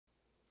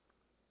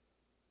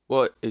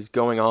What is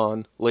going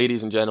on,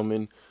 ladies and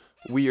gentlemen?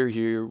 We are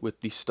here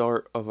with the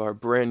start of our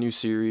brand new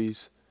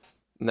series,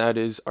 and that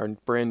is our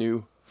brand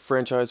new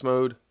franchise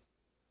mode.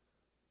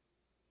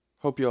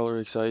 Hope you all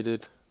are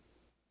excited.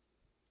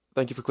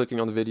 Thank you for clicking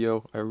on the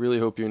video. I really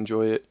hope you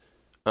enjoy it.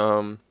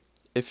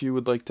 If you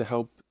would like to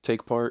help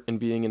take part in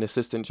being an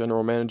assistant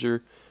general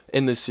manager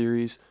in this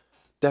series,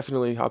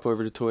 definitely hop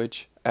over to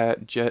Twitch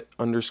at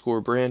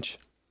jet_branch,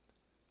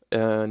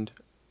 and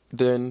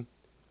then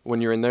when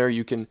you're in there,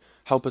 you can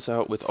help us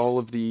out with all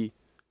of the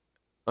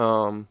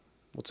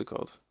what's it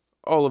called?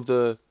 All of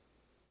the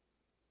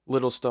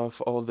little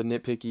stuff, all of the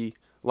nitpicky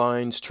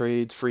lines,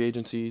 trades, free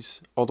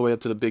agencies, all the way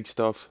up to the big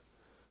stuff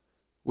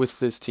with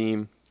this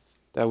team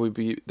that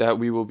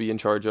we will be in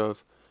charge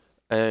of.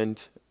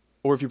 And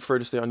or if you prefer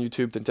to stay on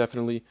YouTube, then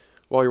definitely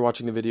while you're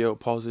watching the video,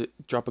 pause it,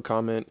 drop a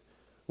comment,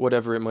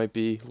 whatever it might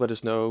be. Let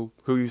us know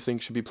who you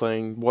think should be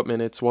playing, what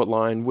minutes, what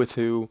line, with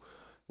who,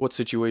 what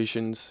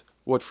situations,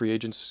 what free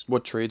agents,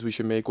 what trades we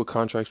should make, what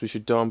contracts we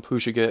should dump, who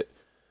should get,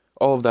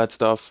 all of that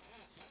stuff.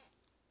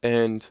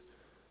 And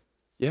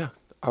yeah,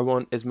 I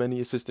want as many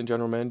assistant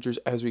general managers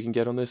as we can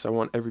get on this. I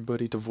want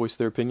everybody to voice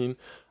their opinion.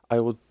 I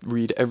will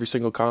read every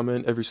single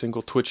comment, every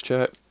single Twitch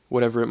chat,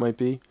 whatever it might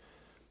be.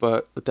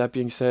 But with that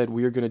being said,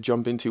 we are going to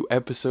jump into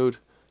episode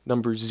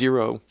number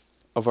 0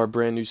 of our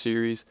brand new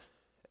series.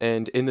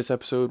 And in this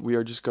episode, we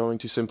are just going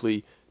to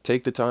simply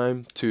take the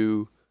time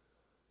to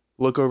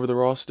look over the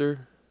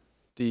roster,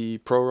 the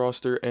pro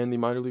roster and the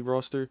minor league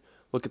roster,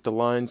 look at the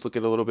lines, look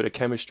at a little bit of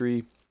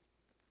chemistry,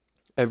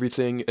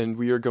 everything, and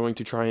we are going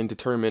to try and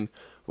determine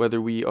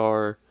whether we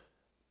are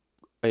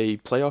a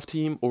playoff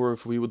team or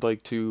if we would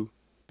like to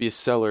be a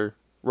seller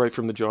right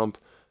from the jump,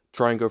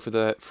 try and go for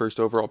that first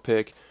overall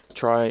pick,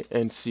 try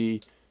and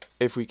see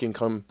if we can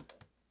come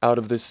out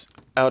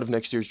of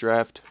next year's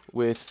draft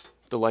with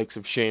the likes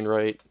of Shane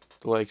Wright,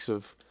 the likes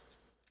of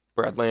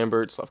Brad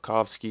Lambert,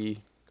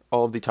 Slavkovsky,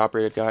 all of the top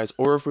rated guys,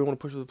 or if we want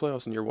to push to the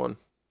playoffs in year one.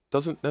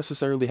 Doesn't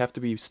necessarily have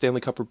to be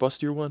Stanley Cup or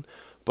bust year one,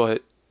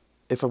 but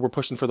if we're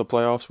pushing for the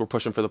playoffs, we're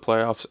pushing for the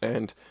playoffs,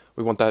 and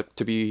we want that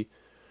to be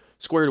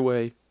squared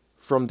away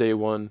from day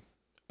one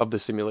of the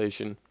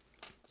simulation.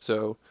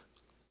 So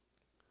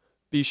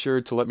be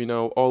sure to let me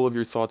know all of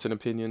your thoughts and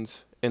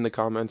opinions in the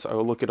comments. I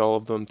will look at all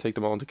of them, take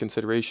them all into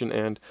consideration,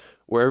 and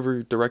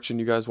wherever direction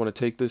you guys want to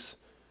take this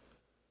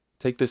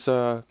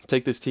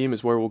team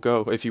is where we'll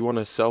go. If you want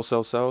to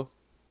sell,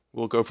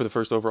 we'll go for the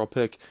first overall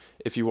pick.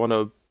 If you want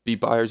to be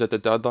buyers at the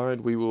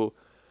deadline, we will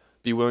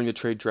be willing to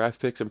trade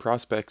draft picks and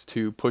prospects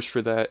to push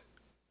for that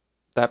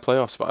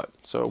playoff spot.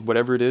 So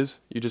whatever it is,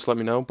 you just let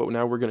me know. But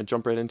now we're going to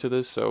jump right into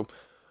this. So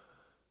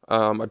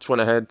I just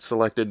went ahead,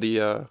 selected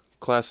the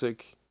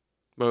classic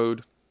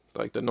mode,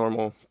 like the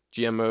normal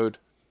GM mode.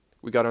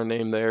 We got our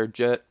name there,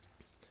 Jet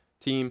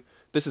team.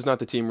 This is not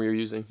the team we're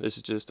using. This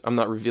is just, I'm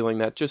not revealing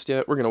that just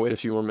yet. We're going to wait a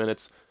few more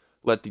minutes,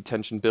 let the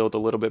tension build a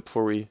little bit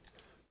before we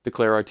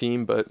declare our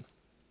team. But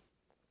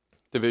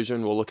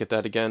division, we'll look at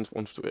that again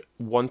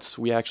once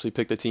we actually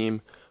pick the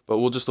team. But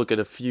we'll just look at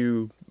a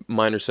few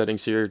minor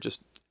settings here,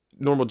 just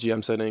normal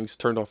GM settings,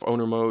 turned off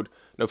owner mode,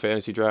 no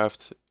fantasy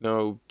draft,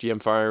 no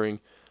GM firing,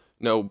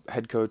 no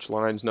head coach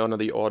lines, none of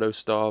the auto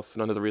stuff,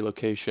 none of the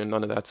relocation,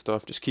 none of that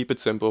stuff. Just keep it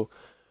simple.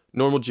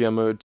 Normal GM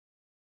mode.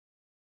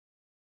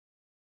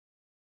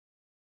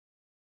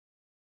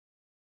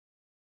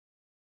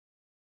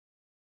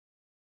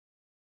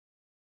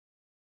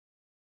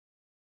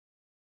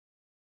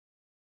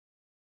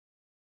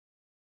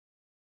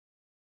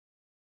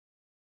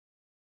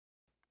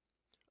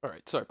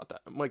 Alright, sorry about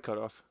that. Mic cut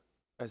off.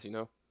 As you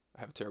know,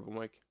 I have a terrible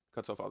mic.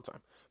 Cuts off all the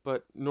time.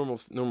 But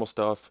normal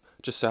stuff,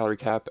 just salary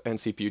cap and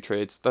CPU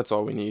trades. That's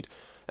all we need.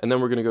 And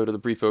then we're going to go to the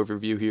brief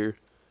overview here.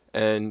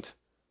 And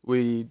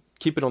we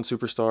keep it on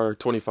Superstar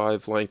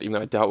 25 length, even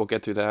though I doubt we'll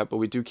get through that. But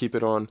we do keep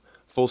it on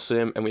full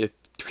sim, and we have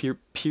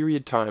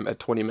period time at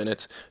 20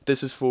 minutes.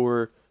 This is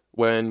for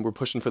when we're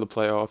pushing for the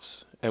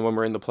playoffs. And when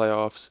we're in the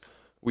playoffs,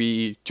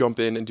 we jump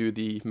in and do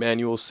the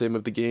manual sim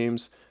of the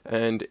games.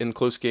 And in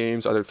close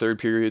games, either third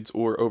periods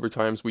or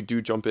overtimes, we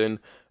do jump in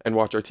and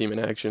watch our team in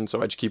action.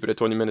 So I just keep it at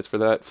 20 minutes for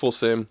that. Full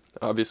sim,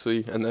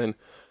 obviously. And then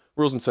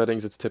rules and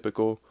settings, it's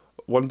typical.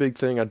 One big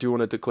thing I do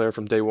want to declare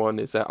from day one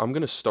is that I'm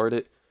going to start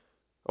it.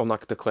 I'll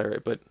not declare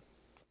it, but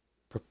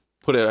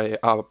put a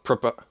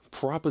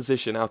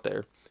proposition out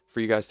there for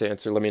you guys to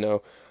answer. Let me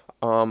know.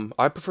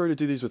 I prefer to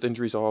do these with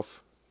injuries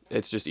off.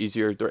 It's just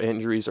easier. Their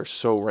injuries are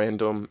so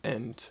random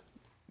and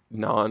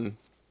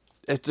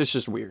it's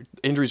just weird.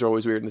 Injuries are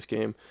always weird in this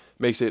game.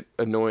 Makes it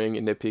annoying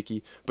and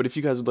nitpicky. But if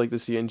you guys would like to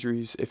see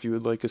injuries, if you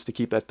would like us to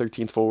keep that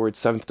 13th forward,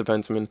 7th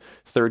defenseman,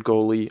 3rd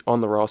goalie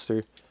on the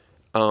roster,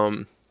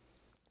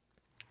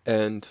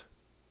 and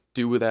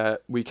do with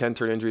that, we can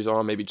turn injuries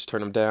on, maybe just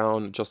turn them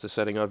down, adjust the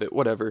setting of it,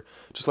 whatever.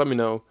 Just let me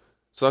know.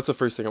 So that's the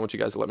first thing I want you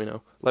guys to let me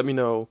know. Let me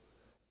know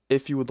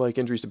if you would like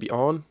injuries to be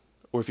on,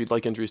 or if you'd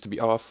like injuries to be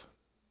off.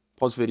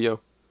 Pause the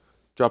video,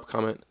 drop a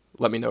comment,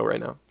 let me know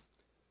right now.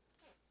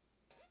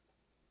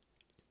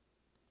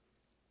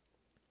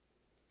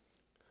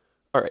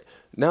 Alright,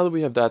 now that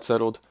we have that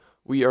settled,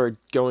 we are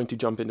going to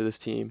jump into this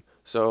team.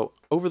 So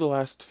over the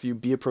last few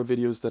Be a Pro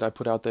videos that I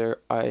put out there,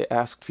 I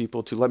asked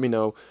people to let me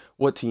know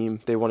what team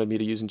they wanted me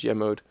to use in GM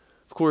mode.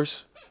 Of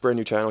course, brand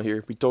new channel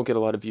here. We don't get a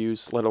lot of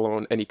views, let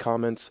alone any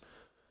comments.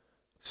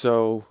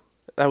 So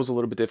that was a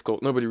little bit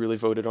difficult. Nobody really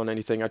voted on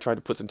anything. I tried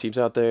to put some teams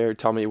out there,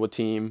 tell me what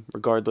team,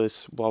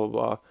 regardless, blah, blah,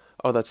 blah,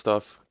 all that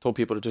stuff. Told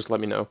people to just let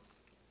me know.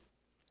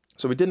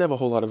 So we didn't have a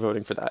whole lot of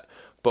voting for that.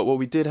 But what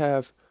we did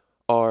have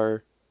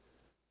are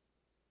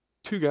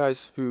two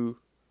guys who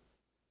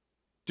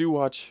do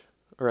watch,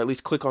 or at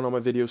least click on all my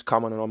videos,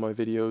 comment on all my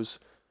videos,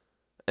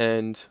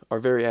 and are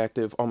very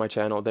active on my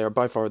channel. They are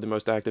by far the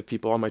most active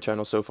people on my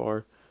channel so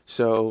far.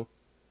 So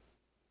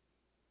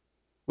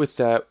with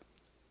that,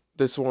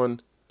 this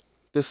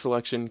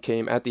selection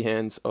came at the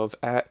hands of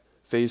at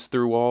Phase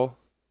Through Wall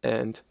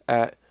and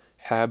at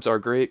Habs Are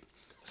Great.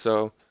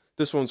 So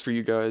this one's for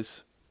you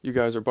guys. You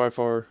guys are by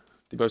far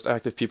the most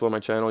active people on my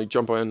channel. You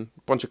jump in,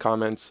 bunch of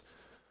comments,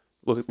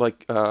 you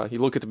look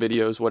at the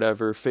videos,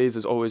 whatever. FaZe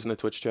is always in the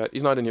Twitch chat.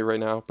 He's not in here right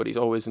now, but he's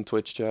always in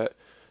Twitch chat,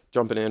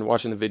 jumping in,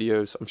 watching the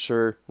videos. I'm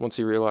sure once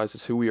he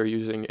realizes who we are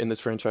using in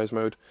this franchise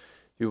mode,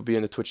 he will be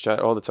in the Twitch chat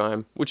all the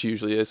time, which he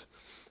usually is.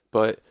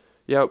 But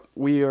yeah,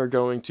 we are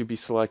going to be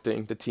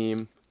selecting the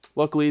team.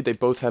 Luckily, they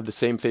both have the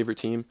same favorite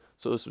team,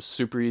 so this was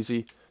super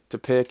easy to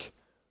pick.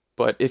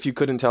 But if you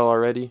couldn't tell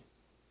already,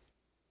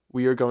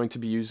 we are going to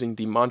be using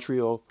the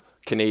Montreal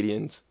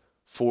Canadiens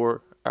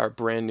for our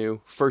brand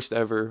new, first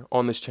ever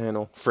on this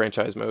channel,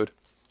 franchise mode.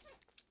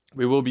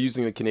 We will be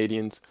using the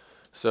Canadiens.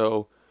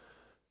 So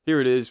here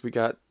it is. We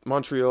got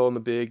Montreal in the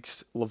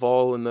bigs,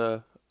 Laval in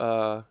the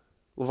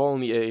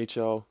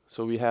AHL.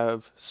 So we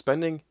have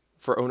spending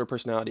for owner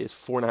personality is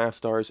 4.5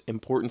 stars,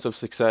 importance of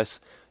success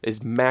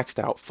is maxed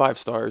out 5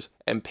 stars,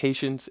 and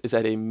patience is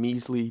at a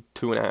measly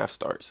 2.5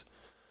 stars.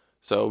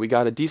 So we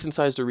got a decent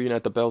sized arena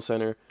at the Bell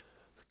Center,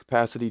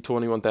 capacity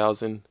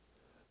 21,000,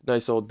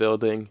 nice old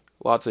building,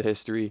 lots of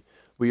history.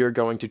 We are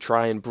going to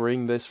try and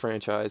bring this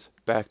franchise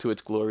back to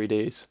its glory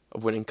days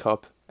of winning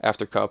cup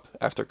after cup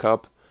after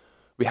cup.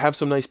 We have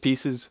some nice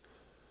pieces,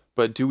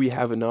 but do we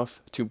have enough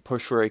to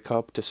push for a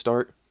cup to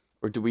start,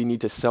 or do we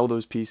need to sell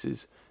those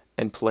pieces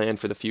and plan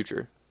for the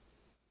future?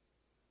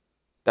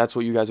 That's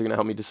what you guys are going to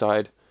help me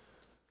decide.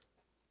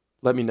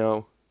 Let me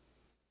know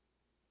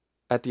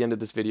at the end of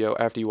this video,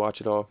 after you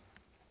watch it all.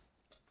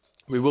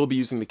 We will be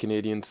using the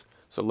Canadiens,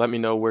 so let me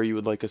know where you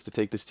would like us to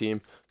take this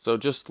team. So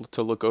just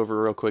to look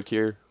over real quick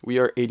here, we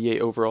are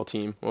 88 overall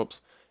team.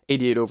 Whoops,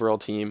 88 overall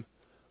team.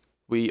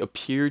 We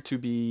appear to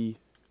be,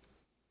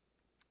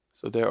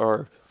 so there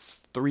are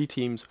 4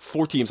 teams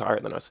higher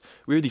than us.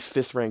 We're the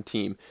 5th ranked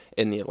team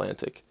in the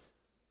Atlantic,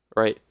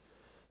 right?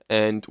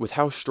 And with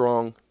how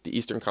strong the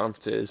Eastern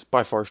Conference is,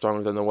 by far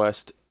stronger than the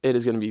West, it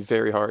is going to be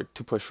very hard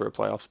to push for a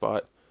playoff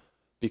spot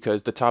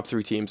because the top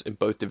 3 teams in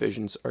both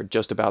divisions are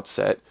just about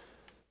set.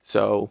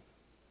 So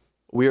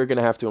we are going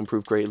to have to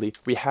improve greatly.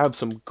 We have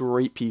some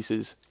great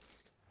pieces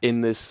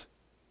within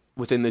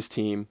this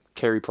team.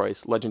 Carey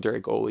Price, legendary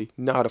goalie,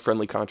 not a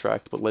friendly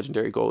contract, but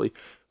legendary goalie.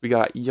 We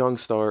got young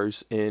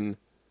stars in.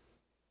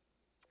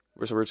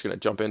 So we're just going to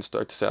jump in,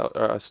 start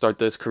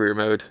this career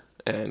mode,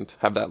 and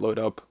have that load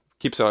up.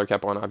 Keep salary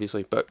cap on,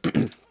 obviously, but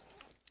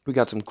we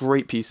got some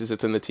great pieces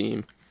within the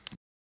team.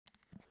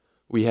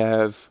 We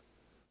have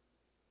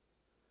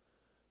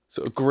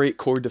a great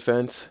core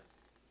defense.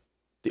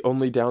 The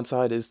only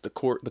downside is the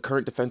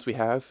current defense we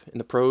have in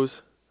the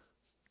pros.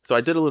 So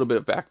I did a little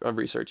bit of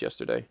research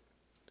yesterday.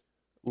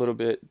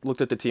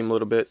 Looked at the team a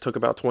little bit, took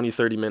about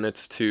 20-30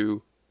 minutes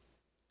to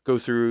go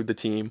through the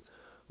team,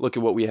 look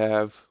at what we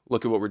have,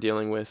 look at what we're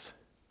dealing with,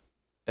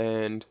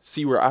 and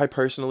see where I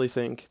personally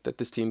think that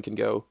this team can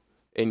go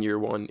in year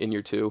 1, in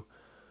year 2,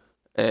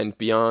 and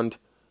beyond.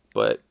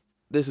 But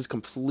this is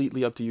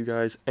completely up to you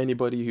guys.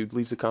 Anybody who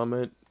leaves a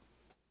comment,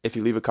 if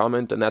you leave a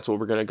comment, then that's what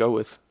we're going to go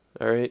with.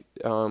 All right?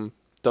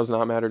 Does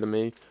not matter to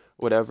me,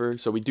 whatever.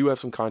 So we do have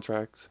some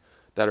contracts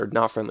that are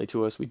not friendly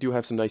to us. We do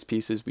have some nice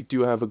pieces. We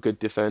do have a good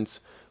defense.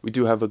 We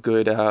do have a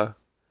good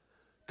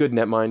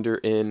netminder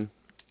in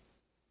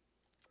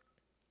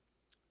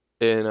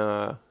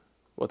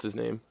what's his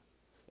name?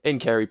 In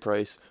Carey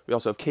Price. We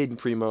also have Caden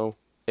Primo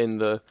in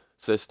the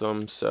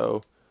system.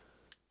 So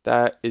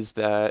that is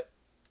that.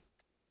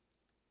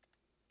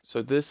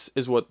 So this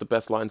is what the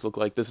best lines look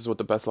like. This is what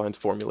the best lines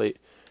formulate.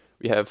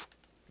 We have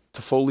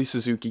Toffoli,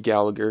 Suzuki,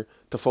 Gallagher.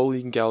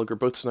 Toffoli and Gallagher,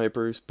 both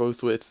snipers,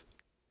 both with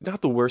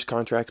not the worst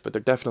contracts, but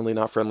they're definitely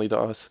not friendly to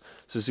us.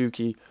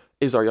 Suzuki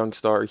is our young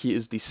star. He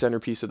is the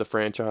centerpiece of the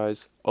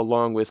franchise,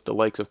 along with the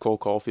likes of Cole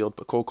Caulfield.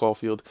 But Cole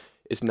Caulfield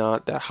is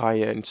not that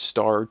high-end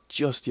star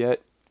just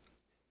yet.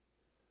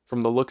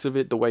 From the looks of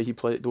it, the way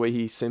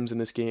he sims in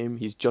this game,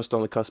 he's just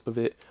on the cusp of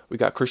it. We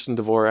got Christian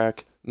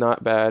Dvorak,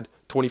 not bad,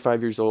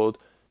 25 years old.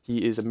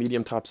 He is a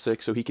medium top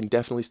 6, so he can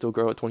definitely still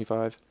grow at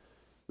 25.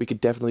 We could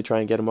definitely try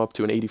and get him up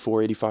to an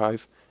 84,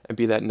 85, and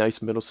be that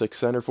nice middle 6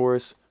 center for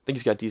us. I think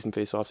he's got decent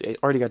face-offs. He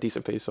already got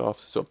decent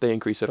face-offs, so if they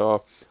increase it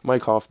all.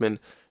 Mike Hoffman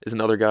is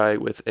another guy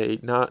with a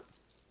not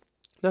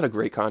a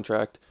great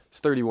contract. He's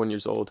 31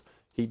 years old.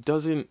 He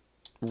doesn't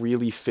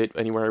really fit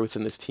anywhere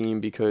within this team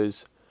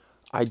because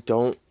I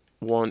don't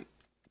want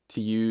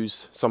to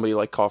use somebody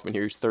like Kaufman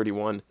here, who's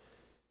 31.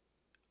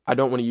 I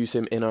don't want to use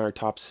him in our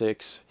top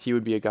six. He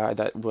would be a guy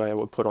that I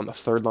would put on the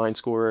third line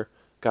scorer,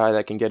 guy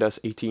that can get us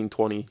 18,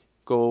 20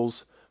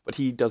 goals, but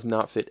he does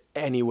not fit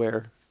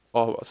anywhere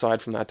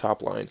aside from that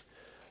top line.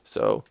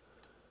 So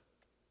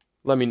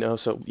let me know.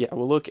 So yeah,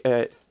 we'll look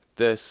at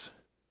this.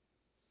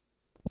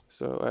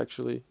 So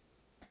actually,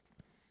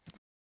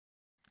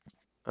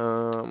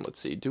 let's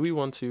see. Do we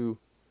want to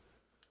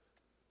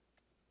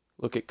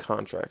look at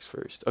contracts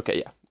first? Okay,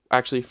 yeah.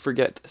 Actually,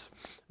 forget this.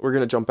 We're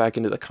gonna jump back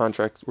into the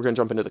contracts. We're gonna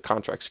jump into the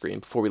contract screen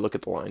before we look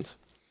at the lines,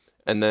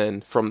 and then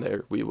from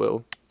there we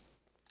will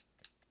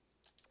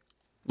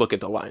look at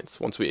the lines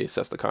once we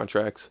assess the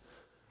contracts.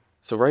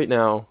 So right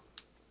now,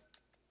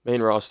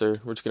 main roster,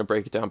 we're just gonna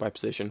break it down by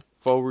position.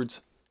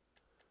 Forwards.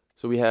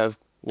 So we have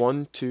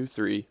 1, 2,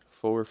 3,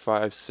 4,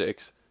 5,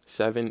 6,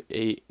 7,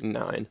 8,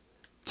 9,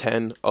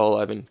 10,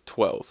 11,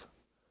 12.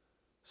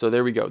 So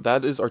there we go.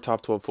 That is our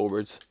top 12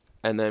 forwards.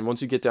 And then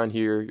once you get down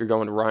here, you're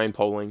going to Ryan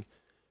Poling,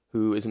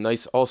 who is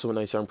also a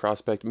nice young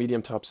prospect,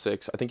 medium top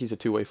 6. I think he's a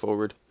two-way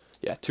forward.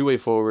 Yeah, two-way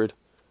forward,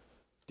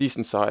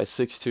 decent size,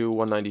 6'2",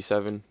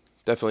 197.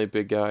 Definitely a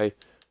big guy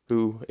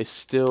who is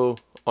still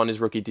on his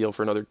rookie deal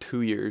for another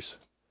 2 years.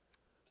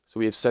 So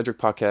we have Cedric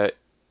Paquette,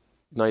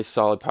 nice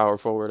solid power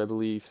forward, I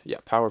believe. Yeah,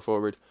 power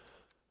forward.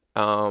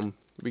 So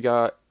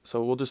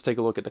we'll just take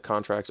a look at the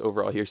contracts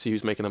overall here, see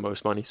who's making the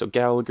most money. So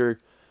Gallagher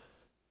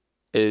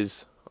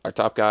is our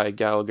top guy.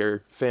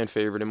 Gallagher, fan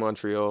favorite in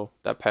Montreal.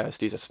 That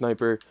passed. He's a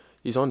sniper.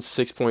 He's on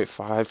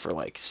 6.5 for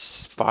like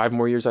 5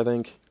 more years, I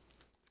think.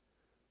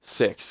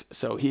 6.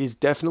 So he's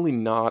definitely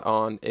not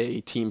on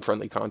a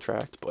team-friendly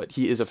contract, but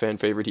he is a fan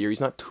favorite here. He's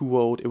not too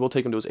old. It will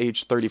take him to his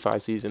age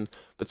 35 season,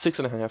 but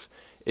 6.5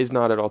 is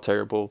not at all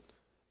terrible.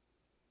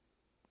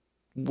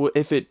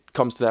 If it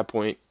comes to that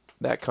point,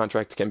 that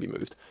contract can be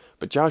moved.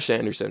 But Josh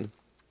Anderson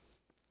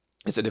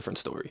is a different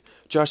story.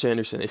 Josh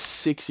Anderson is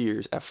 6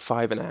 years at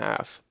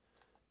 5.5.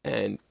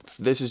 And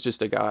this is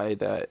just a guy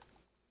that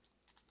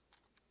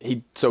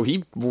he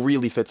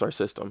really fits our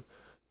system.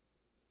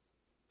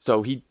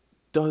 So he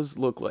does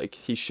look like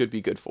he should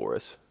be good for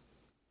us.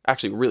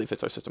 Actually, really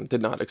fits our system.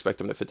 Did not expect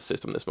him to fit the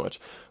system this much.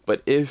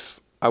 But if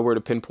I were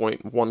to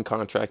pinpoint one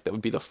contract that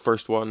would be the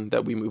first one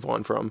that we move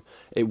on from,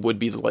 it would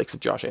be the likes of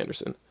Josh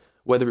Anderson.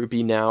 Whether it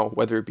be now,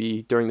 whether it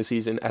be during the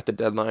season, at the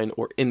deadline,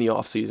 or in the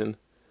off season,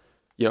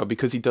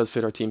 because he does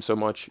fit our team so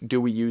much,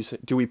 do we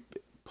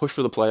push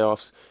for the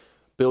playoffs?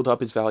 Build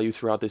up his value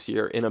throughout this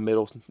year in a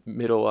middle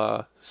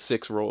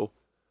 6 role,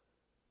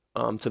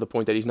 to the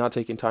point that he's not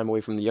taking time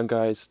away from the young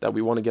guys that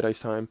we want to get ice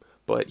time,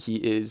 but he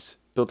is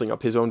building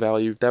up his own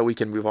value that we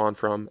can move on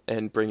from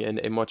and bring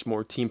in a much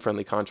more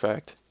team-friendly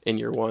contract in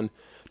year 1.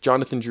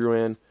 Jonathan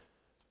Drouin,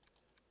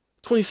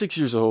 26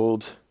 years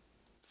old,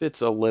 fits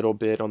a little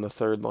bit on the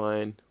third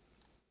line.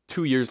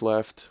 2 years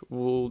left.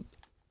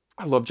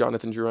 I love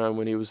Jonathan Drouin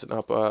when he was an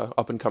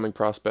up-and-coming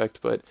prospect,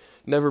 but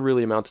never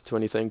really amounted to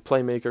anything.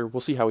 Playmaker,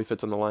 we'll see how he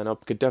fits on the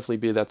lineup. Could definitely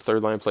be that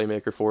third-line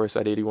playmaker for us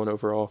at 81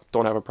 overall.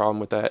 Don't have a problem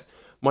with that.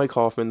 Mike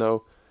Hoffman,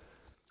 though,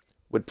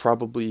 would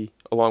probably,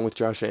 along with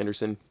Josh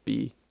Anderson,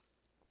 be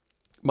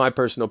my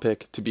personal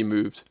pick to be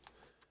moved.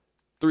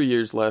 3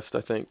 years left,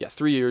 I think. Yeah,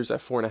 3 years at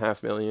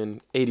 $4.5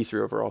 million,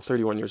 83 overall,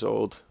 31 years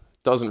old.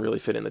 Doesn't really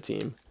fit in the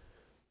team.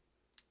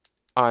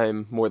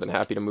 I'm more than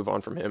happy to move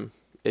on from him,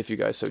 if you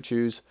guys so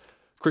choose.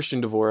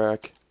 Christian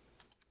Dvorak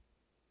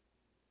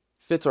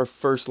fits our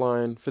first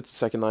line, fits the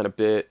second line a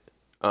bit.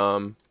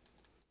 25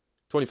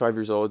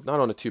 years old, not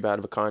on a too bad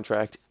of a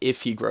contract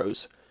if he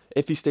grows.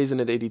 If he stays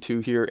in at 82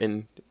 here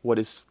in what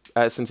is,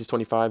 since he's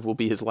 25, will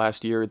be his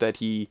last year that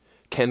he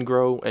can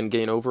grow and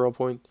gain overall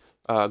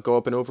go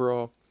up in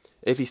overall.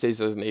 If he stays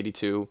as an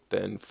 82,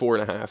 then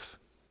 4.5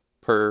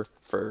 for,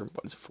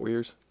 4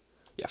 years?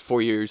 Yeah,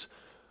 4 years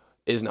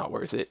is not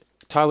worth it.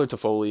 Tyler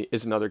Toffoli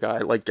is another guy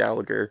like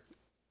Gallagher.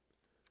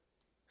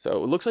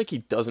 So it looks like he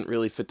doesn't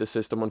really fit the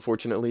system,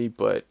 unfortunately,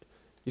 but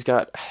he's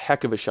got a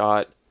heck of a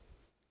shot,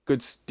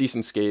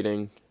 decent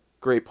skating,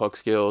 great puck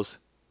skills,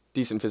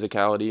 decent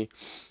physicality,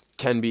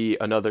 can be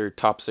another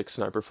top 6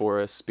 sniper for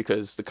us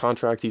because the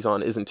contract he's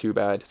on isn't too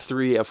bad.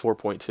 3 at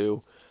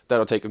 4.2,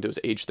 that'll take him to his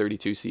age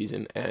 32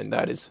 season, and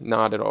that is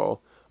not at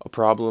all a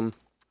problem.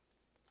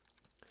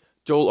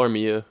 Joel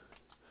Armia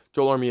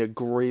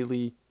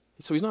greatly,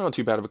 so he's not on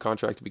too bad of a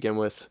contract to begin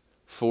with.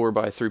 4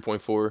 by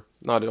 3.4,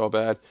 not at all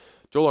bad.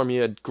 Joel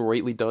Armia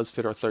greatly does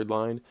fit our third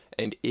line,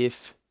 and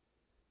if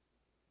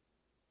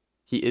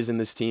he is in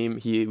this team,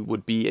 he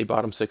would be a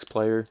bottom 6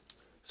 player.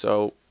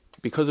 So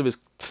because of his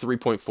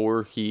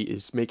 3.4, he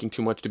is making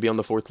too much to be on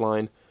the fourth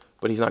line,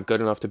 but he's not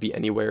good enough to be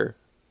anywhere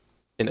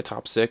in the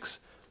top 6.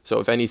 So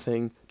if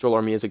anything, Joel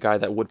Armia is a guy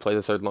that would play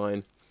the third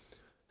line.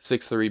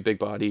 6'3", big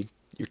body,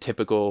 your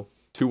typical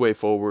two-way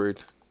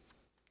forward,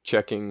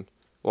 checking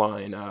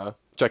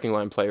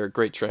line player,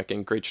 great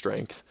checking, great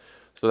strength.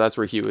 So that's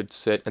where he would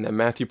sit. And then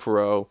Matthew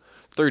Perreault,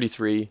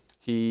 33.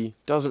 He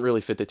doesn't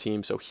really fit the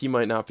team, so he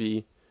might not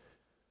be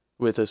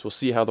with us. We'll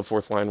see how the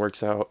fourth line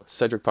works out.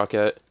 Cedric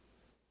Paquette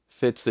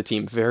fits the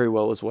team very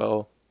well as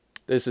well.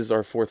 This is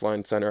our fourth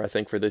line center, I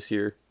think, for this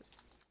year.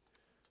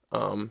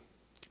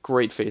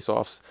 Great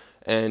face-offs.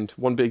 And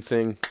one big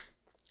thing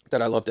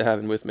that I love to have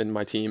in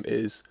my team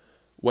is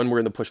when we're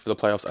in the push for the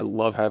playoffs, I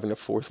love having a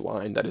fourth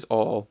line that is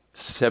all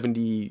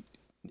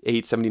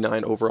 78,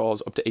 79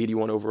 overalls, up to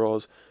 81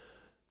 overalls,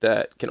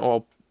 that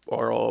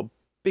are all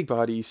big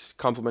bodies,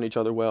 complement each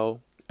other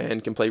well,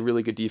 and can play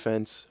really good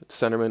defense.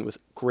 Centerman with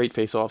great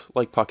face-offs,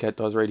 like Paquette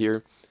does right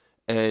here.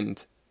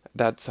 And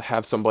that's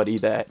have somebody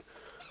that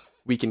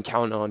we can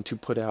count on to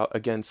put out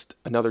against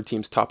another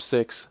team's top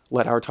six,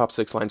 let our top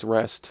six lines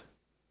rest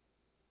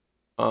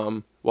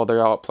while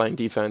they're out playing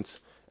defense.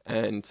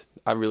 And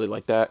I really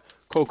like that.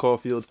 Cole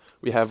Caulfield,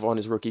 we have on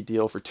his rookie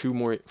deal for 2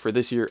 more for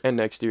this year and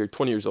next year,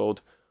 20 years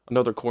old.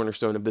 Another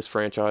cornerstone of this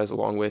franchise,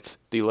 along with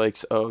the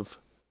likes of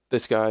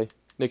this guy,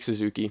 Nick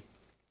Suzuki.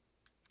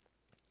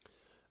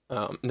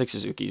 Nick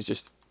Suzuki is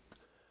just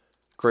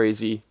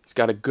crazy. He's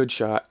got a good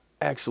shot,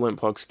 excellent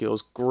puck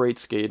skills, great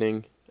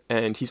skating,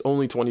 and he's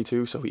only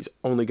 22, so he's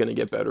only going to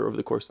get better over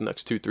the course of the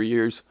next 2-3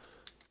 years.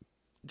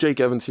 Jake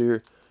Evans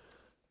here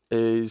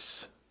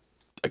is,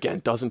 again,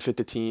 doesn't fit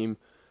the team.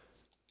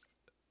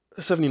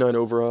 79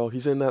 overall.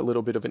 He's in that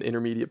little bit of an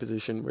intermediate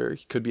position where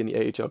he could be in the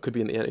AHL, could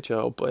be in the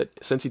NHL, but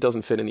since he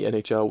doesn't fit in the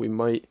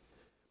NHL,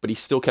 but he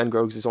still can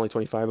grow because he's only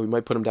 25. We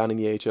might put him down in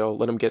the AHL,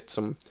 let him get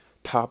some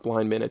top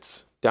line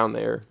minutes down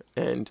there,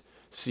 and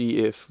see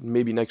if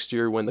maybe next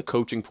year when the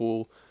coaching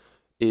pool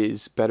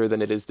is better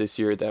than it is this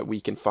year, that we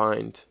can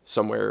find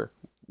somewhere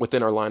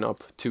within our lineup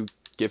to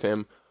give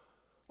him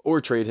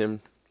or trade him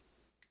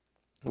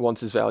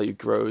once his value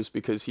grows,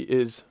 because he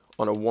is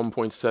on a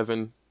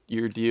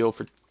 1.7-year deal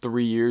for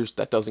 3 years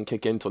that doesn't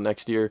kick in until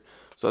next year.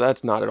 So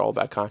that's not at all a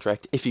bad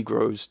contract. If he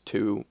grows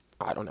to,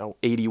 I don't know,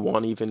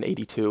 81, even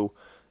 82,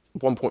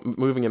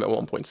 moving him at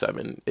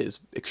 1.7 is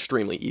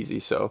extremely easy.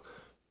 So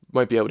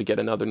might be able to get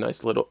another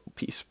nice little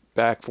piece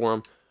back for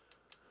him.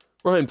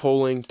 Ryan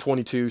Poling,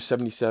 22,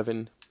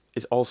 77,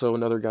 is also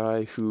another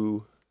guy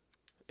who,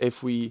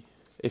 if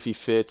he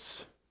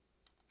fits,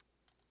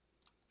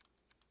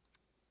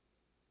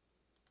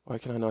 why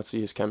can I not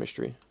see his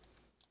chemistry?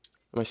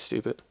 Am I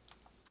stupid?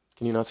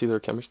 Can you not see their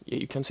chemistry? Yeah,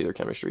 you can see their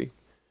chemistry.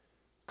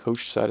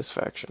 Coach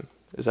satisfaction.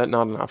 Is that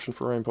not an option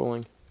for Ryan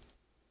Poling?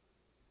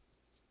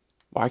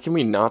 Why can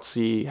we not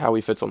see how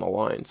he fits on the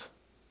lines?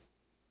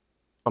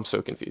 I'm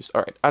so confused.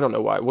 All right, I don't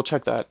know why. We'll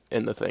check that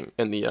in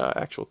the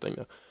actual thing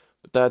though.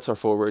 But that's our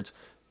forwards.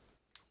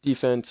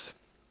 Defense.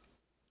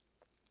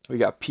 We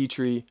got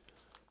Petrie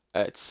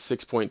at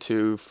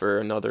 6.2 for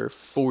another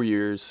 4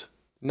 years.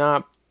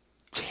 Not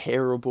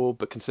terrible,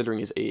 but considering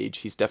his age,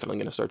 he's definitely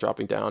going to start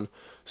dropping down.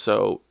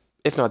 So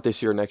if not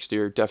this year, next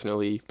year,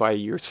 definitely by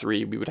year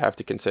 3, we would have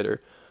to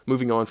consider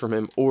moving on from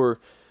him. Or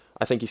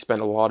I think he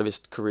spent a lot of his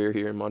career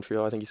here in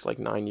Montreal. I think he's like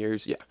 9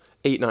 years. Yeah,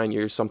 8-9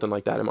 years, something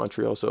like that in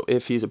Montreal. So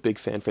if he's a big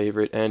fan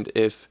favorite, and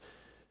if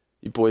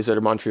you boys that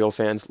are Montreal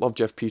fans love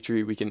Jeff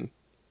Petrie, we can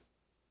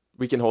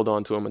hold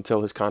on to him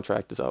until his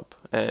contract is up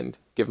and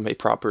give him a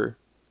proper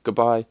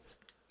goodbye.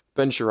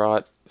 Ben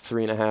Sherratt,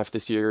 3.5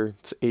 this year,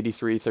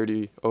 83,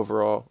 30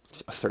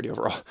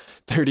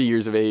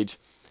 years of age.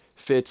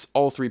 Fits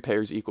all 3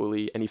 pairs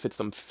equally, and he fits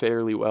them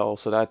fairly well,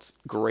 so that's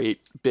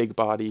great. Big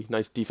body,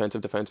 nice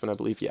defensive defenseman, I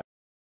believe, yeah.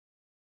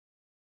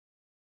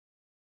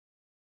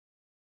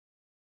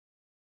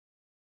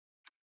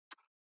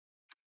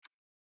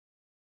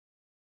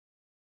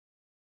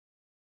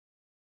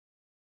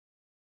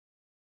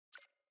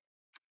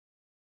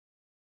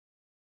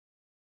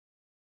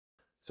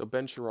 So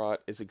Ben Sherratt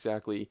is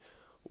exactly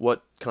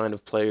what kind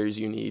of players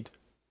you need.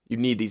 You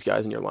need these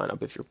guys in your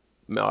lineup if you're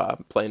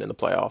playing in the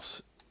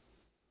playoffs,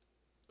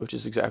 which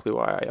is exactly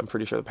why I'm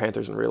pretty sure the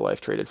Panthers in real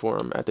life traded for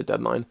him at the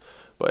deadline.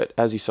 But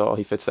as you saw,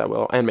 he fits that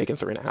well, and making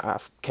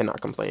 3.5,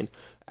 cannot complain.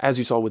 As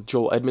you saw with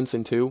Joel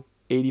Edmondson too,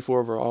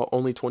 84 overall,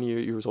 only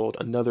 28 years old,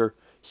 another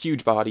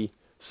huge body,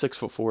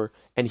 6'4",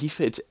 and he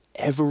fits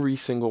every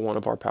single one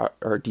of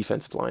our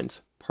defensive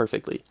lines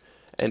perfectly.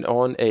 And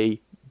on a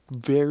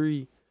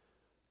very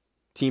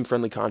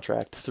team-friendly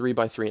contract, 3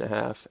 by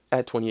 3.5,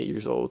 at 28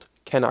 years old,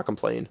 cannot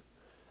complain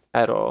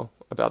at all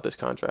about this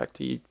contract.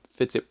 He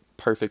fits it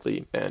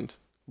perfectly, and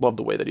love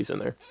the way that he's in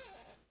there.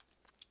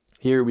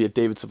 Here we have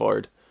David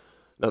Savard,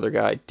 another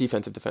guy,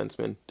 defensive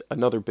defenseman,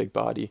 another big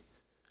body,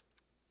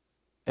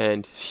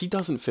 and he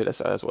doesn't fit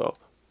us as well.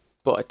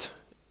 But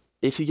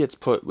if he gets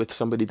put with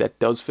somebody that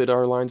does fit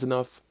our lines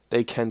enough,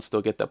 they can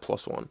still get that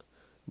 +1.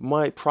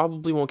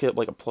 Probably won't get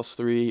like a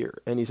 +3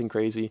 or anything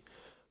crazy,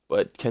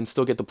 but can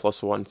still get the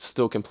 +1,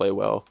 still can play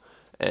well.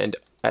 And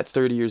at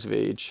 30 years of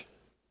age,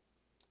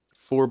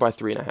 4 by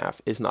 3.5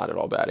 is not at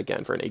all bad,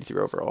 again, for an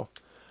 83 overall.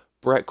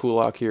 Brett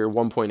Kulak here,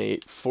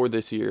 1.8 for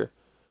this year,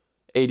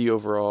 80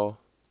 overall,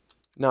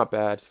 not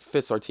bad,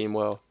 fits our team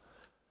well.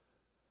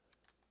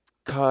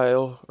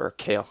 Kyle,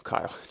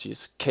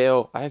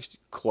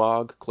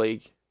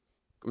 Clegg,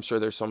 I'm sure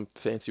there's some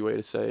fancy way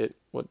to say it.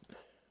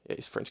 Yeah,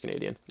 he's French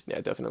Canadian,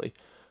 yeah, definitely.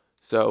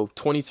 So,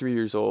 23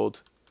 years old,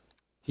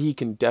 he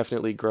can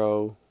definitely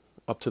grow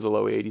up to the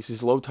low 80s.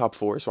 He's low top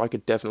 4, so I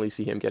could definitely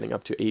see him getting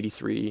up to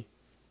 83,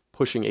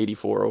 pushing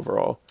 84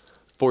 overall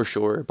for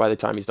sure by the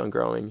time he's done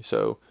growing.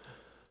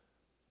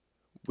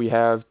 We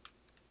have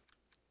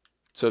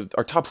so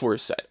our top 4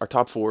 is set. Our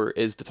top 4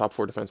 is the top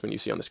 4 defensemen you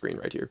see on the screen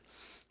right here.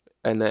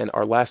 And then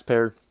our last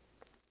pair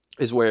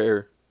is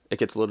where it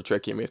gets a little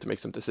tricky and we have to make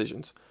some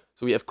decisions.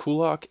 So we have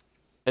Kulak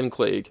and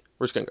Clegg.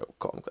 We're just going to go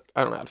call him Clegg.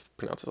 I don't know how to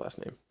pronounce his last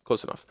name.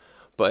 Close enough.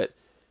 But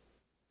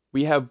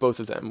we have both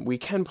of them. We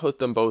can put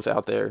them both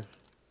out there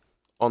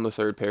on the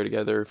third pair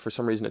together. For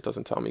some reason, it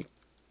doesn't tell me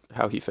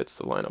how he fits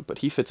the lineup, but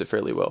he fits it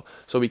fairly well.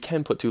 So we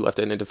can put 2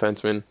 left-handed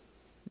defensemen.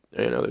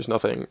 There's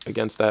nothing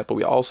against that. But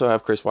we also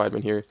have Chris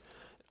Weidman here,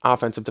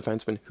 offensive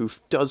defenseman, who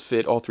does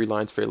fit all 3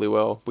 lines fairly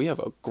well. We have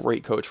a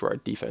great coach for our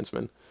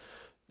defensemen.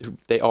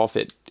 They all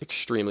fit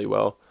extremely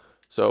well.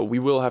 So we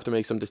will have to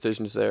make some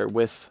decisions there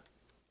with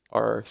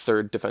our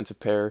third defensive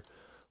pair.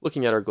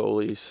 Looking at our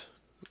goalies,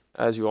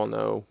 as you all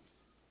know,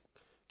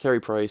 Carey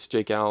Price,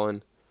 Jake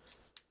Allen,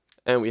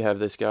 and we have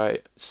this guy,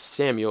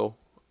 Samuel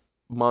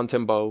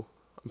Montembeault.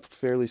 I'm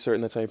fairly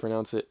certain that's how you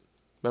pronounce it.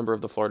 Member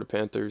of the Florida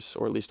Panthers,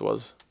 or at least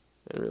was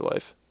in real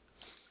life.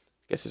 I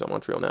guess he's on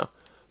Montreal now.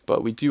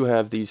 But we do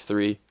have these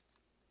 3.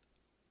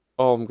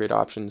 All of them great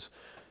options.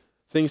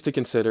 Things to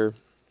consider.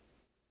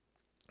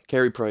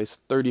 Carey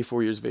Price,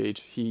 34 years of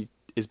age. He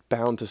is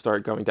bound to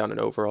start going down in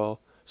overall.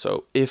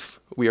 So if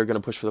we are going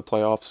to push for the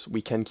playoffs,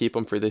 we can keep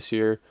him for this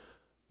year.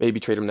 Maybe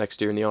trade him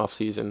next year in the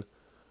offseason.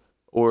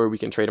 Or we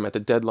can trade him at the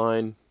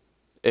deadline.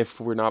 If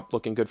we're not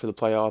looking good for the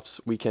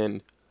playoffs, we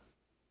can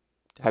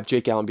have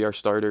Jake Allen be our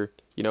starter.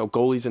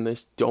 Goalies in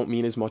this don't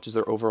mean as much as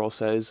their overall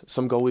says.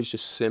 Some goalies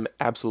just sim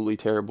absolutely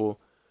terrible.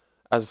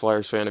 As a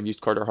Flyers fan, I've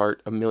used Carter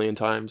Hart a million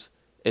times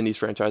in these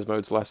franchise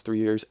modes the last 3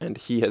 years, and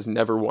he has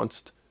never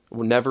once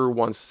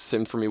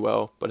simmed for me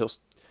well, but he'll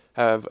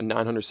have a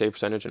 900 save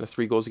percentage and a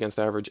 3 goals against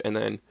average, and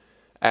then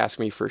ask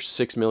me for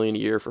 $6 million a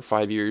year for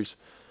 5 years.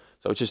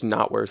 So it's just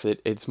not worth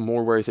it. It's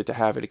more worth it to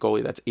have a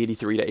goalie that's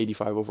 83 to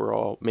 85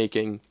 overall,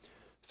 making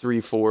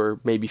 3, 4,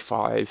 maybe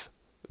 $5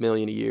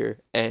 million a year,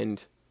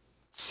 and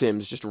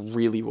sims just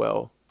really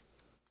well.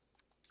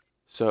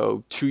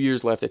 So 2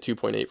 years left at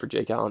 2.8 for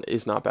Jake Allen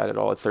is not bad at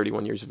all at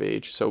 31 years of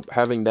age. So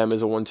having them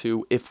as a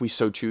 1-2, if we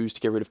so choose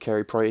to get rid of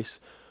Carey Price,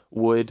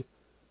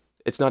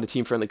 it's not a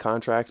team-friendly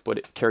contract,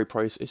 but Carey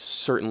Price is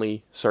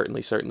certainly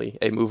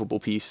a movable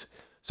piece.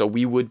 So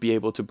we would be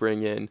able to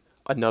bring in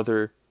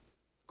another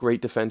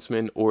great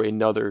defenseman or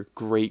another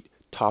great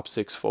top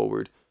 6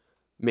 forward.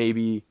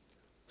 Maybe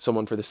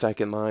someone for the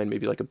second line,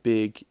 maybe like a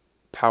big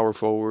power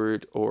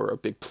forward or a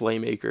big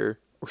playmaker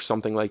or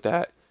something like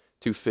that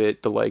to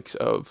fit the likes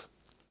of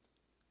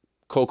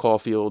Cole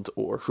Caulfield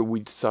or who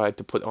we decide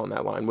to put on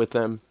that line with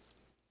them.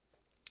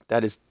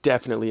 That is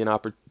definitely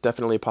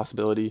definitely a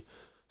possibility.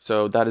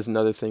 So that is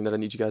another thing that I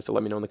need you guys to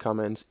let me know in the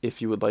comments.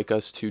 If you would like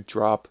us to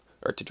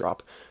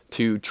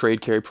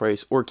trade Carey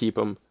Price or keep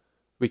him,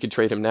 we could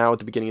trade him now at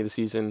the beginning of the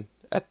season,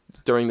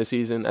 during the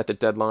season, at the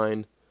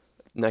deadline,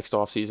 next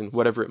offseason,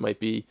 whatever it might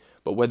be.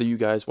 But whether you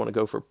guys want to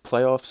go for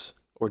playoffs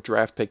or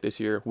draft pick this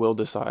year will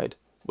decide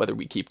whether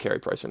we keep Carey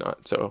Price or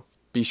not. So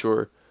be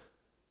sure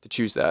to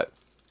choose that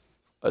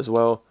as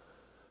well.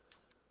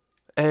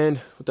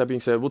 And with that being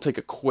said, we'll take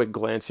a quick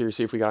glance here,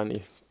 see if we got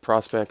any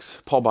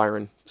prospects. Paul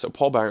Byron. So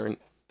Paul Byron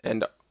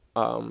and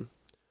Artturi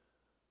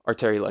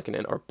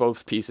Lehkonen are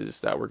both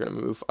pieces that we're going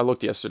to move. I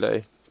looked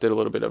yesterday, did a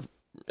little bit of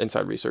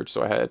inside research,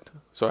 so I had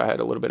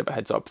a little bit of a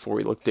heads up before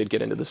we did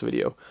get into this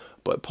video.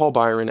 But Paul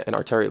Byron and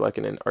Artturi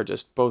Lehkonen are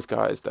just both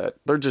guys that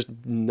they're just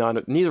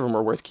neither of them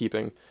are worth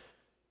keeping.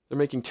 They're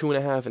making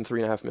 $2.5 and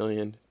 $3.5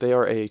 million. They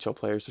are AHL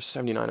players. They're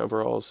 79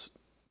 overalls,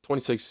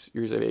 26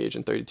 years of age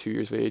and 32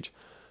 years of age.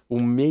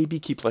 We'll maybe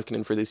keep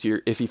Lehkonen for this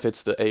year if he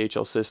fits the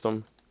AHL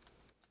system,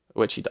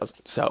 which he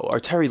doesn't. So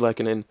Artturi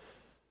Lehkonen,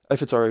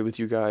 if it's alright with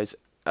you guys,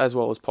 as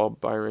well as Paul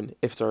Byron,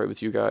 if it's alright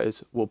with you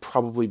guys, will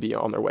probably be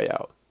on their way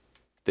out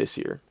this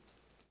year.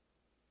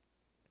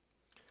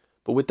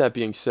 But with that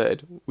being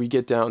said, we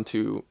get down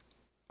to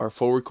our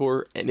forward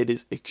core, and it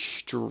is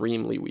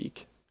extremely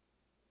weak.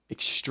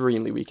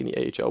 Extremely weak in the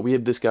AHL. We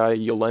have this guy,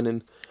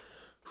 Yolenen,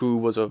 who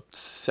was a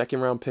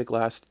second-round pick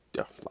last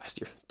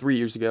year, 3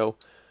 years ago,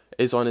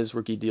 is on his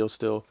rookie deal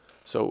still.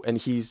 So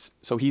he's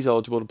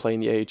eligible to play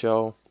in the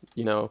AHL.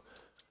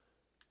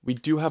 We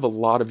do have a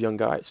lot of young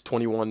guys,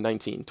 21,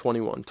 19,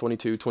 21,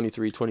 22,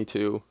 23,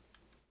 22,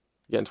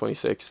 again,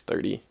 26,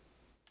 30.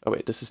 Oh,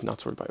 wait, this is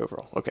not sorted by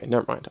overall. Okay,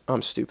 never mind.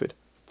 I'm stupid.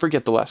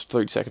 Forget the last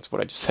 30 seconds of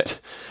what I just said.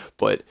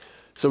 But,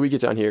 so we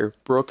get down here.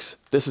 Brooks,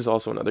 this is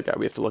also another guy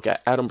we have to look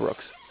at. Adam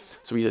Brooks.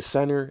 So he's a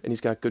center, and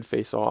he's got good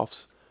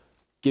face-offs.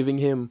 Giving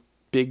him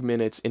big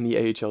minutes in the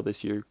AHL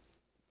this year,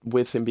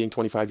 with him being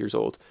 25 years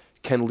old,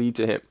 can lead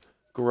to him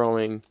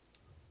growing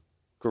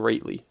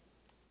greatly.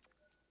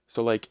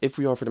 So, if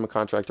we offered him a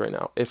contract right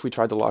now, if we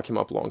tried to lock him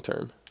up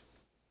long-term,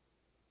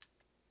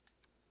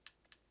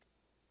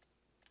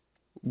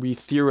 we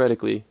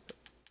theoretically,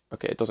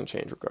 okay, it doesn't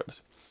change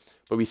regardless,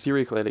 but we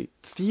theoretically,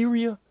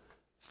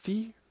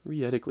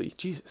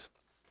 Jesus,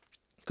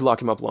 Could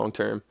lock him up long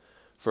term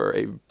for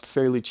a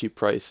fairly cheap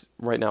price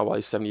right now while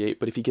he's 78.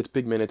 But if he gets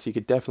big minutes, he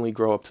could definitely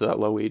grow up to that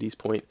low 80s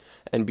point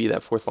and be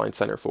that fourth line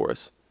center for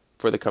us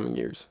for the coming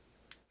years.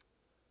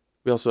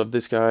 We also have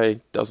this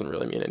guy, doesn't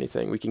really mean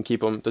anything. We can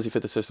keep him. Does he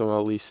fit the system well,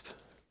 at least?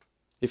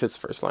 He fits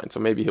the first line, so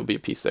maybe he'll be a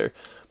piece there.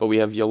 But we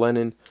have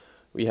Yelenin,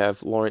 we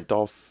have Laurent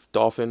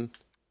Dolphin,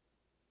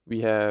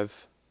 we have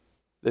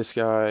this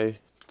guy,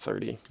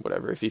 30,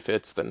 whatever. If he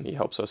fits, then he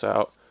helps us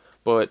out.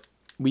 But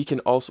we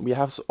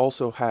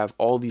also have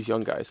all these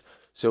young guys,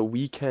 so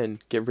we can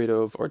get rid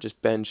of or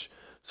just bench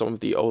some of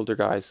the older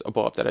guys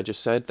above that I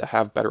just said that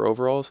have better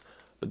overalls.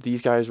 But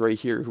these guys right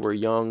here who are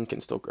young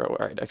can still grow,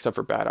 all right, except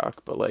for Baddock,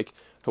 but like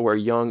who are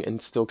young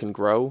and still can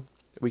grow,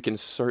 we can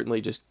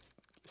certainly just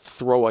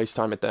throw ice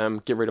time at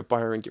them, get rid of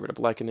Byron, get rid of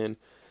Lehkonen,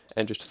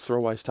 and just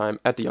throw ice time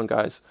at the young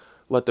guys,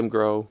 let them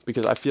grow.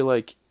 Because I feel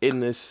like in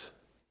this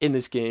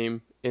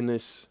game,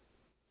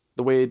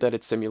 the way that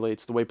it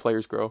simulates, the way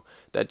players grow,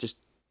 that just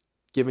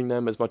giving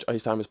them as much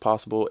ice time as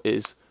possible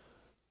is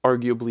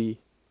arguably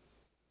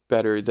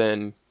better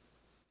than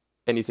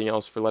anything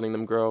else for letting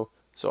them grow.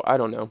 So I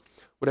don't know.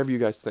 Whatever you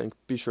guys think,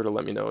 be sure to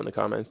let me know in the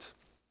comments.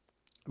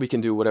 We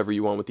can do whatever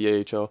you want with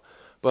the AHL,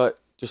 but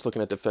just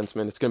looking at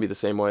defensemen, it's going to be the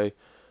same way.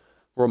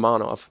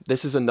 Romanov,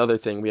 this is another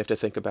thing we have to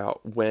think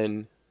about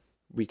when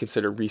we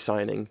consider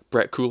re-signing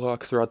Brett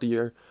Kulak throughout the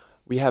year.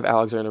 We have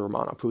Alexander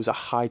Romanov, who's a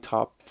high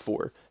top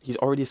 4. He's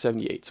already a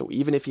 78, so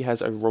even if he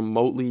has a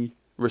remotely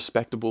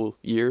respectable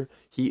year,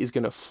 he is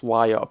going to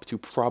fly up to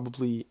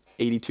probably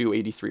 82,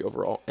 83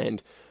 overall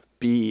and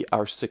be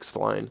our sixth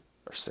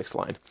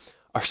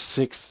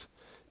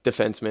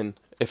defenseman,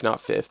 if not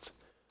fifth.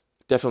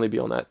 Definitely be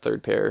on that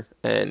third pair,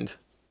 and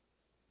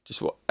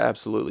just will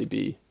absolutely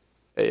be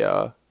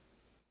a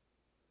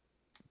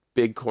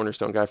big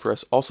cornerstone guy for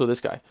us. Also,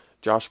 this guy,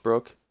 Josh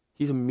Brook,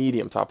 he's a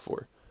medium top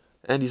 4,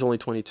 and he's only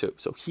 22,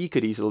 so he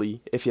could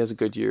easily, if he has a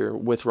good year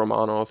with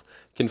Romanov,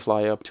 can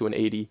fly up to an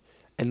 80,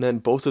 and then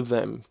both of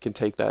them can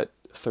take that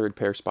third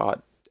pair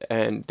spot,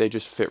 and they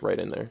just fit right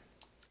in there.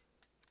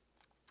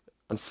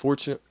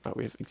 Unfortunate. Oh,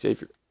 we have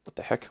Xavier. What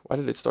the heck? Why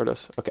did it start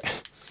us? Okay.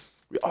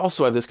 We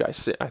also have this guy,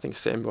 I think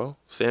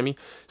Sammy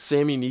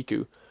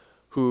Niku,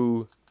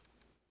 who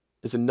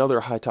is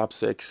another high top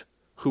 6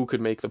 who could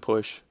make the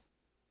push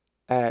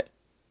at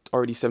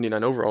already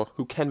 79 overall,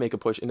 who can make a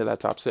push into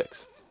that top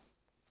 6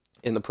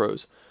 in the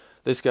pros.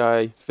 This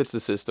guy fits the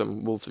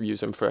system. We'll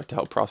use him to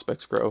help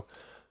prospects grow.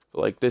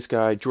 Like this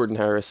guy, Jordan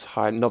Harris,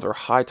 another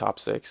high top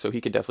 6, so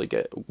he could definitely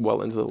get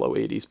well into the low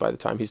 80s by the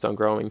time he's done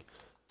growing.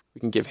 We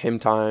can give him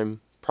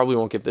time. Probably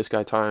won't give this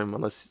guy time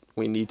unless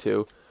we need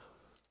to.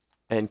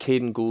 And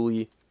Caden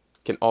Gooley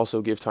can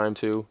also give time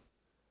to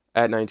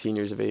at 19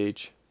 years of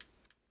age.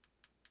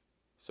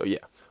 So yeah,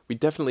 we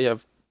definitely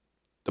have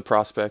the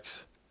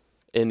prospects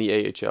in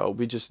the AHL.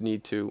 We just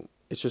need to,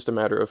 it's just a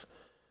matter of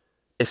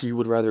if you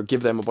would rather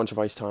give them a bunch of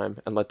ice time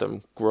and let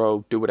them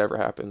grow, do whatever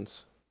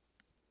happens.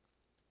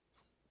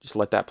 Just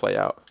let that play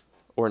out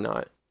or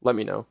not. Let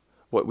me know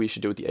what we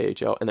should do with the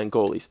AHL. And then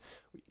goalies.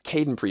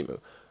 Caden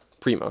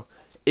Primo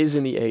is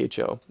in the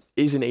AHL,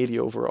 is an 80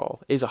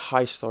 overall, is a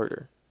high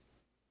starter.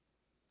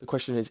 The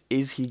question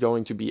is he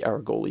going to be our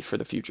goalie for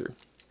the future?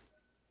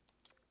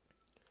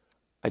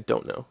 I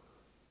don't know.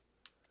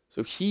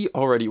 So he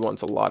already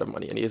wants a lot of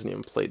money, and he hasn't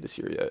even played this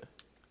year yet.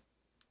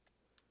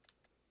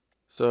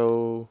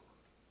 So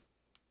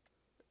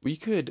we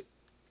could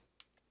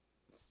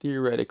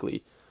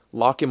theoretically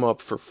lock him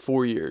up for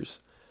 4 years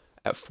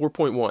at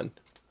 4.1.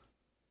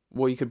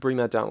 Well, you could bring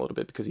that down a little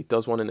bit because he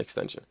does want an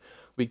extension.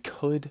 We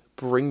could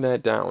bring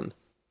that down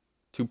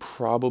to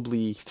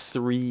probably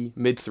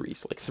mid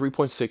threes, like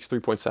 3.6,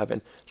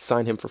 3.7,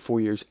 sign him for 4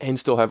 years and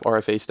still have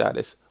RFA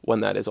status when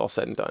that is all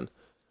said and done.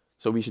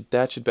 So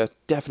that should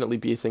definitely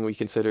be a thing we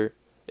consider,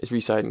 is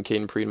re-signing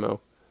Caden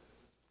Primo.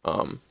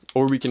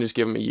 Or we can just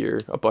give him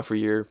a buffer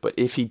year. But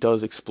if he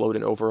does explode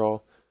in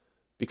overall,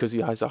 because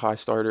he has a high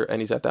starter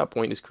and he's at that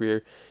point in his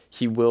career,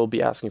 he will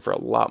be asking for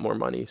a lot more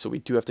money. So we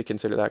do have to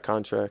consider that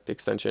contract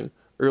extension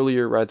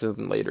earlier rather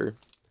than later,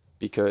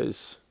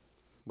 because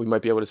we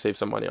might be able to save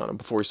some money on him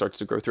before he starts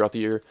to grow throughout the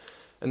year.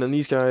 And then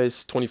these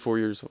guys, 24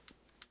 years,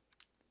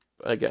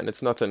 again,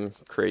 it's nothing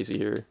crazy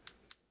here.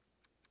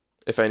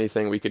 If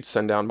anything, we could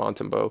send down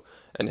Montembeault,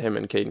 and him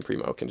and Caden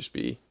Primo can just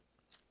be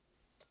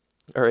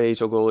our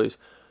AHL goalies,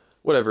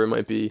 whatever it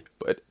might be.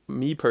 But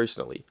me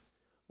personally,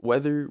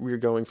 whether we're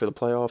going for the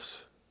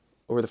playoffs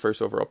or the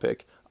first overall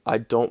pick, I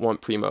don't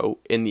want Primo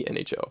in the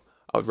NHL.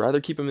 I would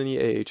rather keep him in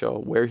the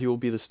AHL, where he will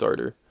be the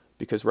starter,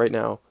 because right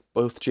now,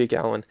 both Jake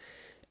Allen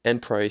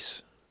and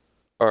Price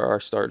are our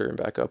starter and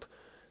backup.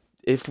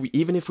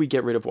 Even if we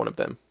get rid of one of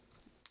them,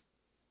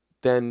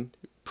 then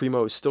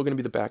Primo is still going to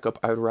be the backup.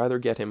 I would rather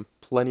get him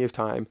plenty of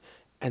time,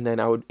 and then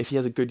if he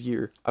has a good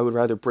year, I would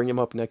rather bring him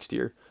up next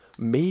year.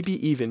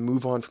 Maybe even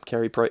move on from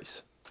Carey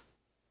Price.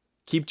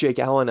 Keep Jake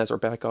Allen as our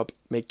backup,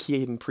 make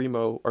Caden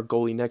Primo our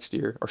goalie next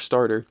year, our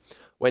starter,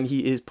 when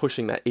he is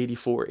pushing that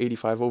 84,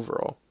 85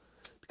 overall.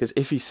 Because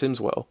if he sims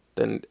well,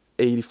 then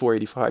 84,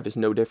 85 is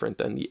no different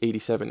than the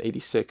 87,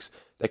 86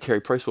 that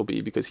Carey Price will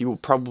be, because he will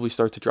probably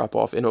start to drop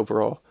off in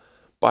overall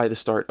by the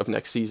start of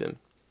next season.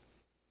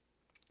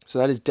 So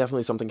that is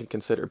definitely something to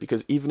consider,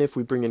 because even if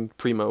we bring in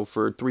Primo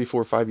for a 3,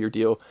 4, 5 year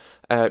deal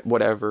at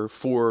whatever,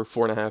 4,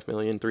 4.5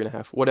 million,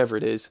 3.5, whatever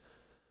it is,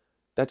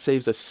 that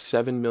saves us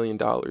 $7 million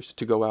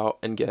to go out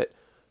and get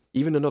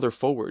even another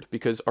forward,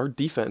 because our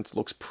defense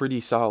looks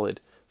pretty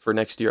solid for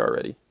next year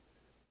already,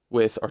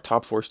 with our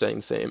top 4 staying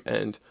the same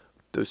and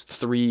those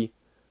 3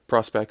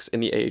 prospects in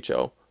the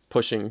AHL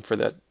pushing for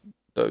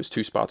those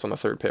 2 spots on the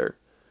third pair.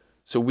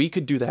 So we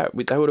could do that.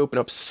 That would open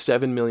up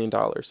 $7 million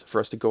for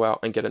us to go out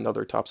and get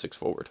another top 6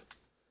 forward.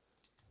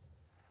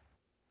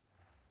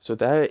 So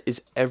that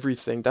is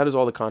everything. That is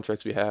all the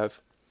contracts we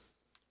have.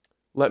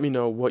 Let me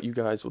know what you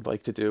guys would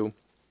like to do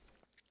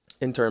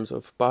in terms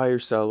of buyer,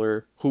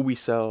 seller, who we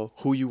sell,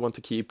 who you want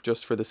to keep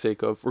just for the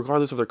sake of,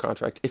 regardless of their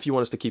contract, if you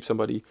want us to keep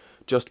somebody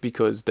just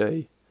because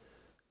they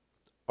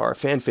are a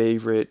fan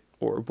favorite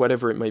or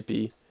whatever it might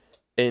be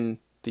in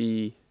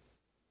the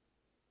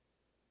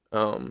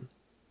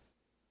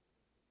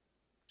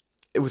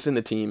within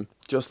the team,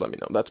 just let me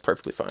know. That's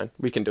perfectly fine.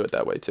 We can do it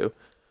that way too.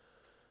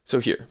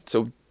 So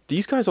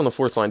these guys on the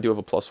 4th line do have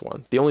a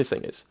 +1. The only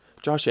thing is,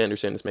 Josh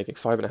Anderson is making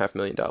 $5.5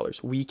 million.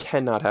 We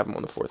cannot have him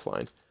on the 4th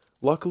line.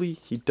 Luckily,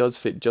 he does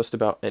fit just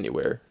about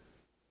anywhere.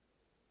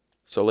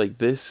 So like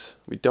this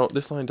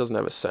line doesn't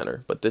have a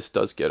center, but this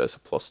does get us a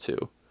 +2.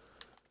 Does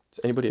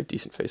anybody have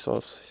decent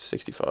faceoffs?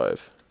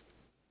 65.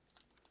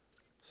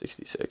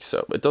 66.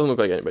 So it doesn't look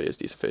like anybody has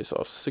decent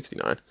faceoffs.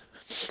 69.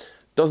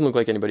 Doesn't look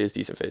like anybody has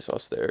decent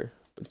faceoffs there.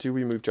 But do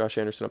we move Josh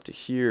Anderson up to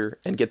here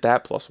and get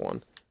that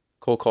 +1?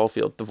 Cole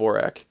Caulfield,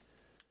 Dvorak.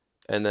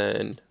 And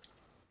then,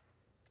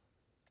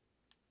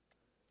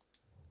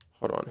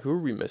 hold on, who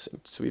are we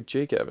missing? So we have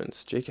Jake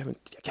Evans. Jake Evans,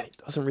 again, he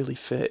doesn't really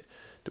fit.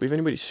 Do we have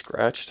anybody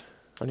scratched?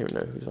 I don't even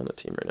know who's on the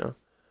team right now.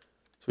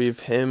 So we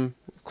have him,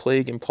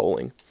 Clegg, and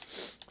Poling.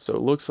 So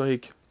it looks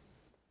like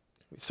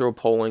we throw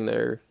Poling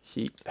there.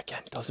 He,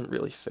 again, doesn't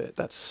really fit.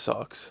 That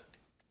sucks.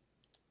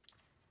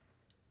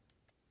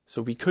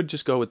 So we could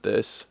just go with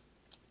this.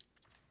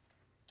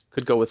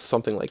 Could go with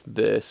something like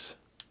this.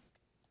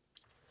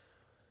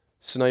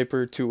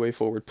 Sniper, 2-way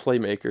forward,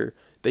 playmaker.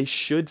 They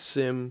should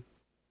sim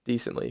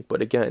decently.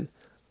 But again,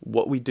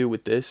 what we do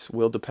with this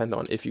will depend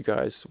on if you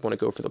guys want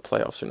to go for the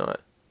playoffs or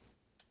not.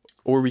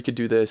 Or we could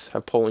do this,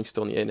 have Poling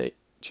still in the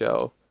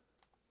NHL.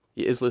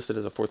 He is listed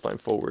as a 4th line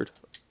forward.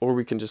 Or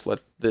we can just let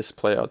this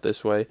play out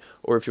this way.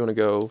 Or if you want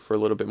to go for a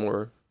little bit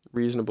more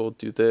reasonable,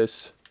 do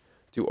this.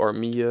 Do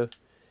Armia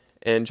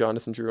and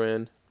Jonathan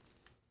Drouin.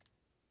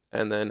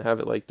 And then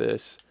have it like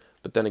this.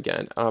 But then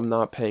again, I'm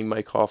not paying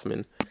Mike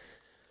Hoffman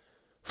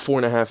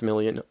 $4.5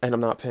 million, and I'm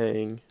not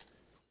paying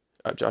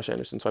Josh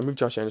Anderson. So I moved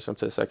Josh Anderson up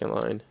to the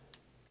 2nd line.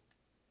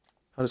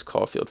 How does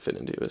Caulfield fit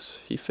into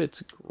this? He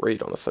fits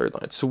great on the 3rd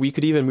line. So we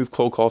could even move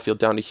Cole Caulfield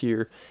down to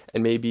here,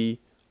 and maybe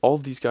all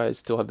of these guys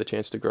still have the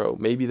chance to grow.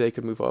 Maybe they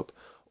could move up,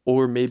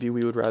 or maybe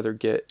we would rather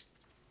get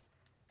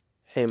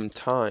him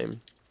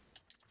time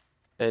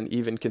and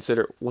even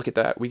consider, look at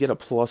that, we get a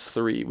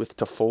 +3 with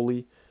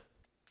Toffoli,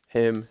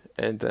 him,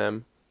 and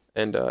them,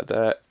 and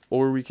that,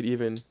 or we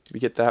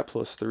get that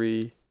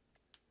 +3.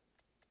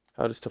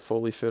 How does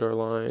Toffoli fit our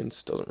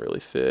lines? Doesn't really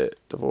fit.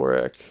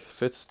 Dvorak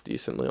fits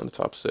decently on the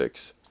top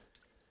 6.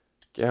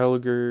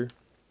 Gallagher.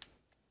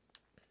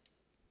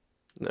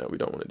 No, we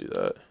don't want to do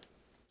that.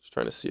 Just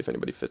trying to see if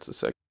anybody fits the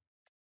second.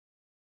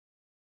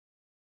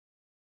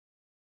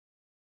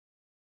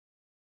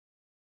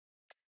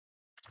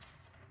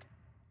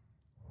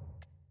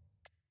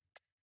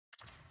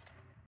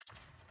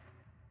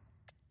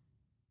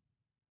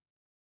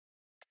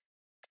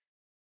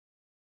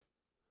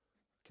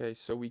 Okay,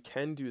 so we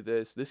can do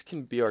this. This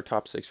can be our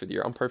top 6 for the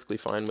year. I'm perfectly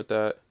fine with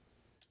that.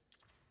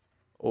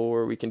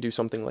 Or we can do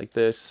something like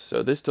this.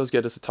 So this does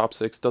get us a top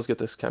 6, does get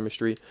this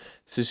chemistry.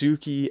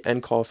 Suzuki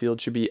and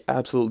Caulfield should be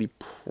absolutely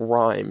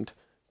primed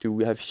to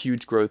have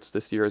huge growths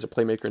this year as a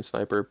playmaker and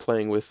sniper,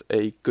 playing with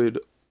a good,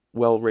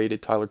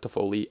 well-rated Tyler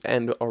Toffoli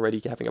and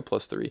already having a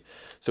 +3.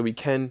 So we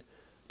can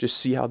just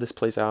see how this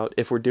plays out.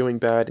 If we're doing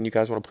bad and you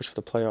guys want to push for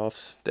the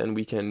playoffs, then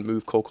we can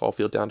move Cole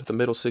Caulfield down to the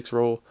middle 6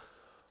 role,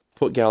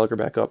 put Gallagher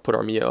back up, put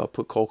Armia up,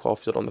 put Cole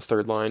Caulfield on the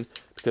 3rd line,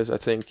 because I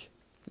think,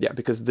 yeah,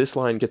 because this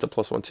line gets a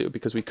 +1 too,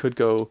 because we could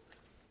go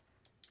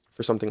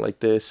for something like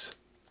this.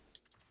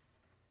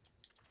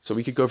 So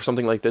we could go for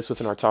something like this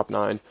within our top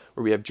 9,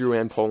 where we have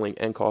Drouin, Poling,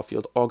 and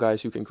Caulfield, all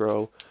guys who can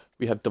grow.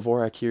 We have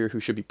Dvorak here,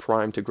 who should be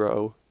primed to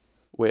grow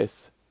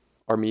with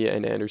Armia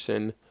and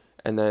Anderson,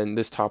 and then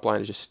this top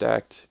line is just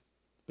stacked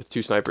with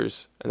 2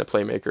 snipers and the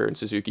playmaker and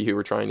Suzuki, who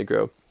we're trying to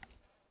grow.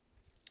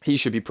 He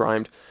should be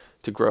primed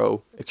to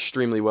grow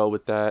extremely well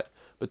with that,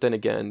 but then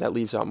again, that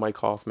leaves out Mike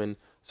Hoffman.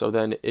 So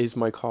then is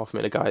Mike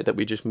Hoffman a guy that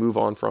we just move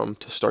on from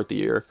to start the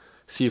year,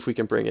 see if we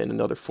can bring in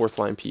another 4th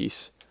line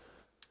piece,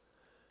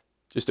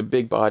 just a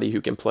big body who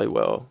can play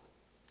well,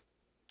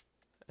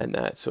 and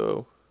that.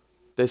 So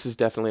this is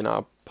definitely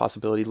not a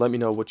possibility. Let me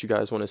know what you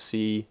guys want to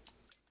see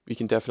we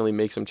can definitely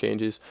make some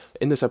changes.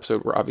 In this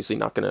episode, we're obviously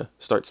not going to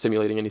start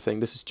simulating anything.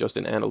 This is just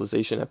an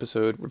analyzation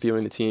episode,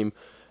 reviewing the team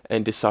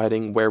and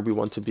deciding where we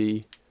want to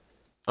be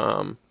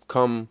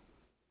come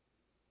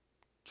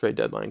trade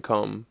deadline,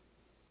 come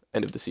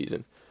end of the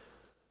season.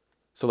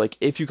 So, like,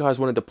 if you guys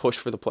wanted to push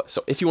for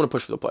if you want to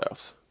push for the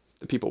playoffs,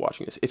 the people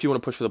watching this, if you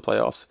want to push for the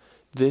playoffs,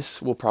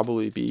 this will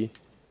probably be,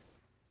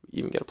 we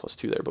even get a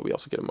 +2 there, but we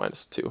also get a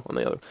 -2 on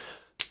the other.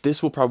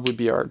 This will probably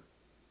be our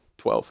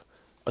 12,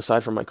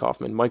 aside from Mike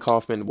Hoffman. Mike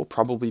Hoffman will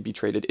probably be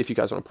traded if you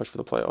guys want to push for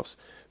the playoffs,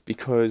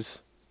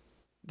 because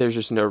there's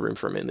just no room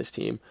for him in this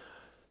team.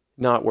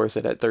 Not worth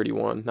it at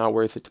 31, not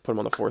worth it to put him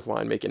on the fourth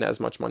line, making as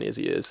much money as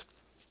he is.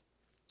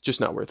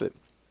 Just not worth it.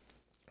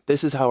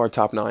 This is how our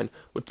top 9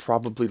 would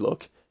probably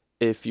look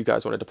if you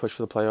guys wanted to push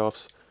for the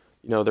playoffs.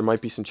 You know, there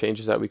might be some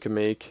changes that we could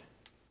make.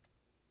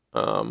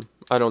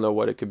 I don't know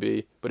what it could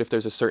be, but if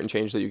there's a certain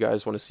change that you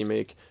guys want to see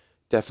make,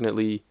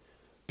 definitely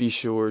be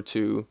sure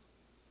to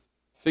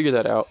figure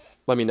that out.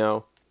 Let me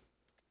know.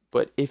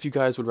 But if you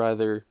guys would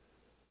rather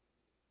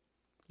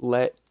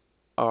let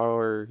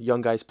our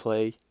young guys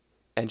play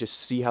and just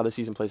see how the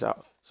season plays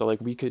out. So, like,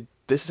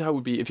 this is how it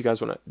would be if you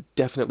guys want to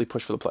definitely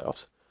push for the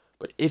playoffs.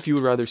 But if you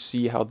would rather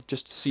see how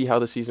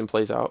the season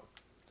plays out,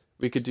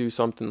 we could do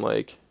something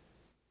like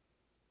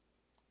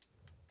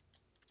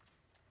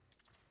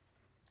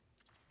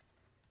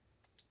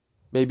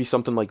maybe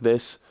something like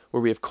this,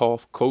 where we have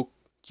Cole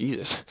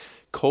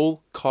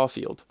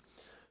Caulfield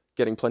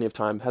getting plenty of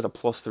time, has a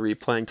 +3,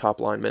 playing top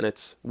line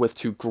minutes with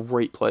 2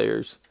 great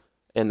players,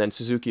 and then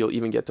Suzuki will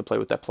even get to play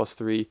with that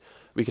 +3.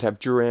 We could have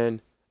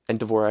Duran and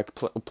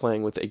Dvorak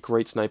playing with a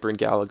great sniper in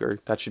Gallagher.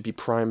 That should be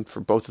primed for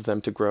both of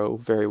them to grow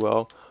very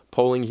well.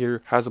 Poling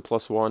here has a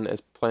 +1 as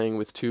playing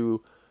with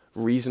 2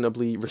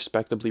 reasonably,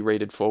 respectably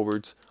rated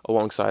forwards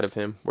alongside of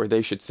him, where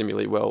they should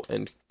simulate well,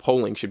 and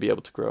Poling should be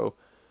able to grow,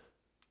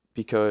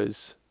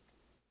 because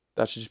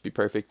that should just be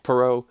perfect.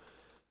 Perreault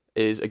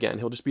is, again,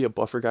 he'll just be a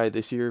buffer guy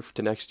this year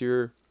to next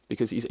year,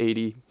 because he's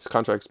 80. His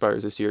contract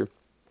expires this year.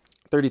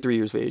 33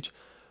 years of age.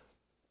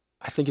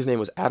 I think his name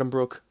was Adam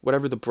Brook.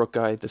 Whatever the Brook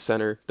guy, the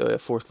center, the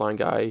fourth line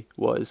guy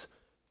was,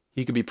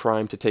 he could be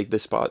primed to take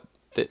this spot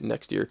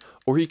next year.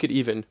 Or he could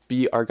even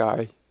be our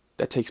guy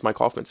that takes Mike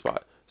Hoffman's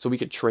spot. So we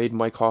could trade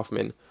Mike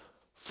Hoffman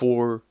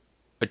for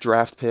a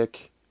draft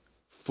pick,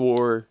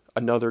 for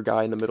another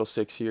guy in the middle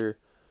 6 here,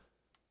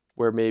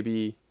 where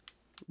maybe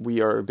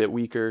we are a bit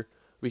weaker.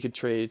 We could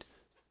trade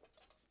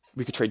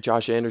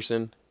Josh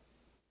Anderson.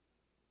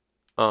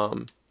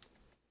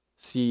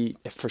 See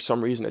if for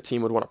some reason a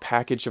team would want a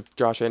package of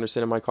Josh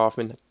Anderson and Mike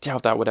Hoffman. I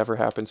doubt that would ever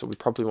happen, so we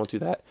probably won't do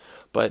that.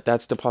 But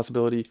that's the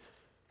possibility.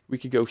 We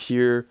could go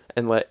here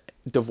and let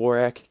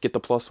Dvorak get the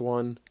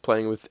 +1,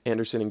 playing with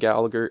Anderson and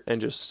Gallagher, and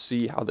just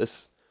see how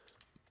this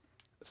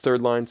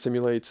third line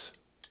simulates.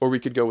 Or we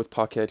could go with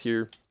Paquette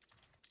here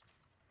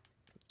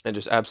and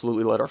just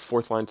absolutely let our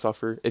fourth line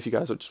suffer. If you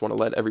guys would just want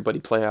to let everybody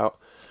play out,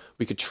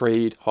 we could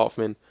trade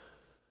Hoffman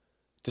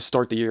to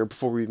start the year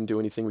before we even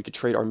do anything. We could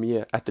trade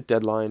Armia at the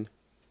deadline.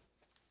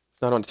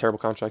 Not on a terrible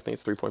contract. I think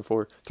it's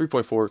 3.4.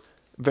 3.4,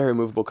 very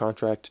movable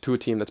contract to a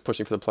team that's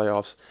pushing for the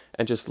playoffs,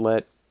 and just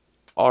let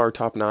our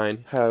top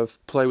 9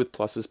 play with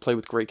pluses, play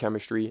with great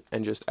chemistry,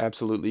 and just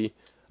absolutely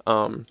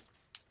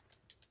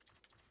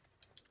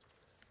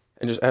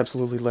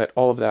let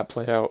all of that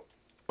play out.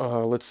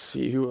 Let's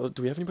see, do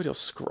we have anybody else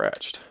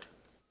scratched?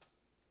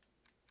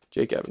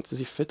 Jake Evans, does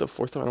he fit the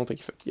fourth one? I don't think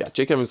he fit. Yeah,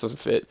 Jake Evans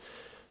doesn't fit.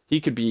 He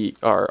could be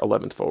our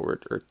 11th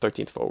forward or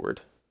 13th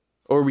forward.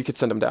 Or we could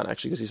send him down,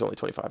 actually, because he's only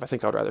 25. I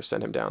think I'd rather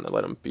send him down than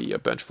let him be a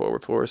bench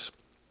forward for us.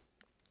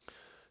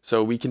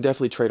 So we can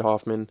definitely trade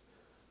Hoffman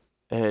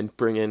and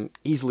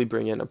easily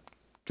bring in a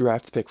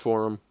draft pick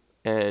for him,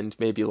 and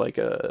maybe like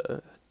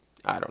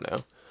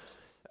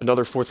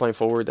another fourth line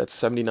forward that's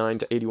 79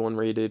 to 81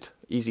 rated,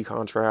 easy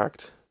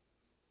contract,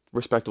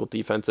 respectable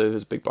defensive,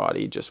 his big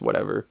body, just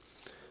whatever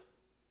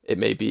it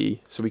may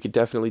be. So we could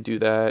definitely do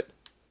that.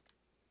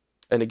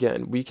 And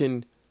again, we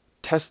can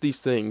test these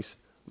things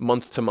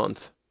month to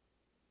month.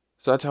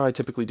 So that's how I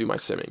typically do my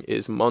simming,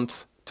 is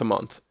month to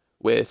month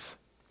with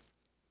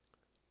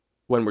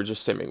when we're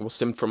just simming. We'll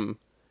sim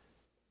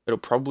it'll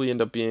probably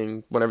end up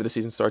being whenever the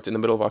season starts in the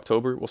middle of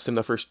October. We'll sim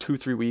the first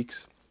 2-3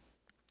 weeks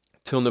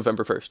till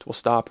November 1st. We'll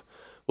stop.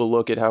 We'll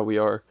look at how we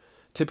are.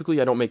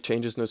 Typically, I don't make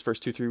changes in those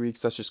first 2-3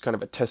 weeks. That's just kind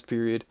of a test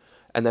period.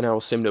 And then I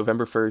will sim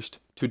November 1st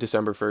to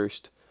December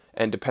 1st.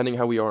 And depending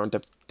how we are on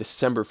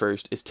December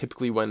 1st is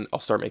typically when I'll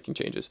start making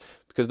changes.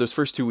 Because those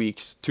first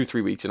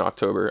 2-3 weeks in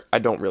October, I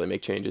don't really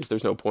make changes.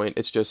 There's no point.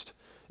 It's just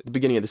at the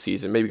beginning of the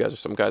season. Maybe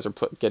some guys are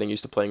getting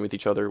used to playing with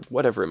each other,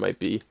 whatever it might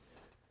be.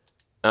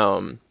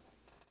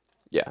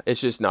 Yeah,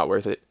 it's just not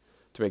worth it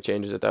to make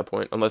changes at that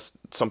point, unless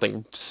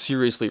something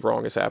seriously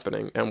wrong is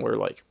happening and we're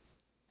like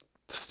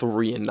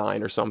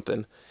 3-9 or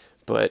something.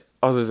 But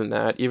other than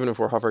that, even if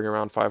we're hovering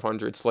around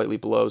 500, slightly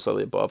below,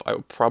 slightly above, I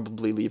would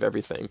probably leave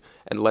everything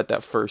and let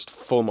that first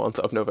full month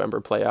of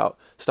November play out.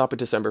 Stop at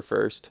December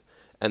 1st,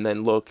 and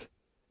then look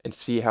and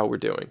see how we're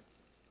doing,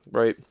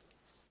 right?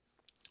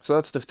 So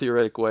that's the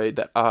theoretic way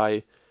that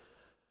I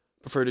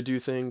prefer to do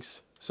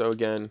things. So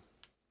again,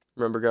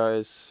 remember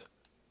guys,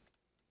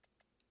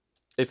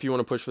 if you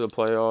want to push for the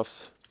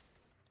playoffs,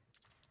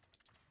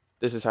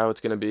 this is how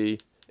it's going to be.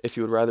 If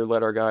you would rather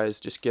let our guys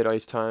just get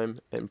ice time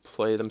and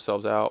play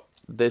themselves out,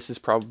 this is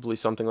probably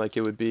something like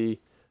it would be.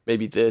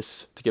 Maybe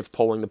this to give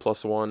Poling the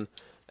 +1,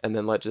 and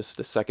then let just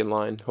the second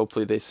line,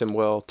 hopefully they sim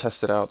well,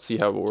 test it out, see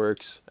how it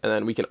works, and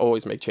then we can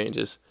always make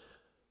changes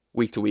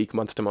week to week,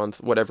 month to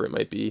month, whatever it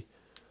might be.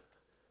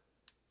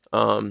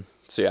 So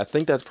yeah, I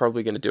think that's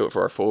probably going to do it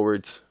for our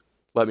forwards.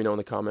 Let me know in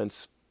the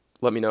comments.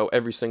 Let me know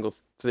every single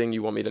thing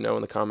you want me to know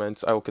in the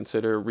comments. I will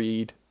consider,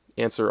 read,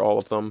 answer all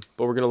of them.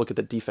 But we're going to look at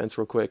the defense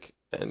real quick.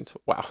 And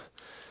wow,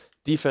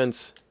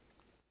 defense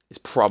is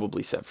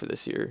probably set for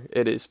this year.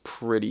 It is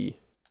pretty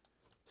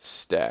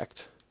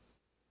stacked.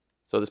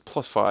 So this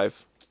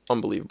 +5,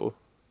 unbelievable.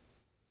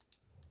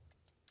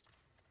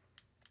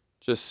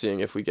 Just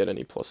seeing if we get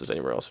any pluses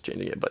anywhere else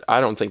changing it. But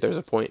I don't think there's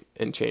a point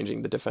in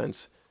changing the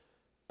defense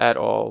at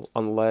all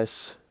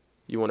unless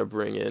you want to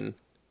bring in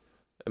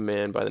a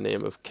man by the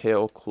name of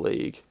Cale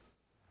Clegg.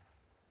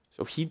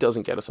 So he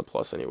doesn't get us a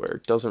plus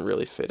anywhere. Doesn't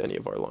really fit any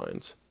of our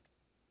lines.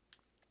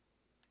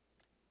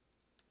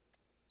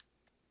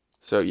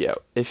 So yeah,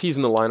 if he's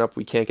in the lineup,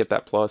 we can't get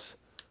that plus.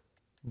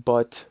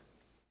 But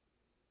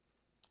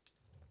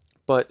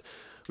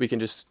we can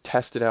just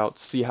test it out,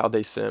 see how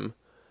they sim.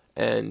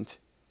 And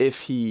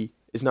if he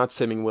is not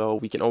simming well,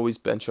 we can always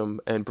bench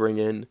him and bring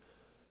in,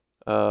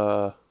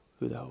 who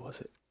the hell was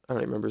it? I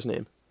don't even remember his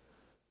name.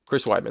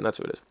 Chris Weidman, that's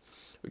who it is.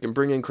 We can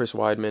bring in Chris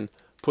Weidman,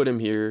 put him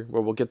here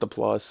where we'll get the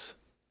plus,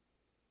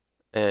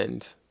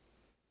 and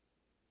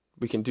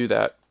we can do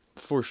that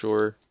for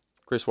sure.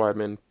 Chris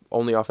Weidman,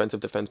 only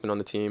offensive defenseman on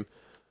the team,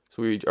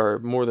 so we are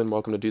more than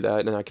welcome to do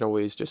that, and I can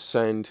always just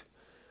send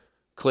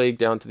Clegg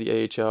down to the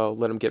AHL,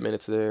 let him get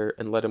minutes there,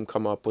 and let him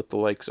come up with the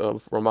likes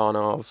of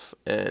Romanov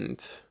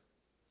and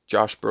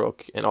Josh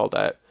Brook and all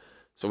that.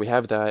 So we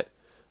have that.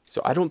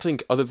 So I don't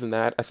think, other than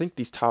that, I think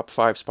these top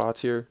 5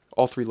 spots here,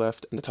 all 3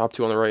 left and the top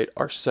 2 on the right,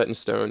 are set in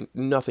stone.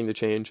 Nothing to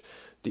change.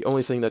 The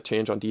only thing that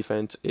changed on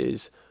defense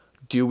is,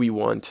 do we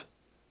want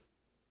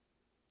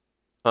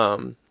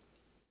to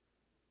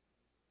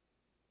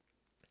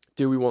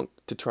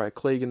try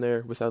Clegg in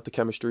there without the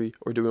chemistry,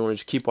 or do we want to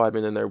just keep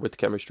Weidman in there with the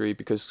chemistry?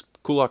 Because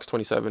Kulak's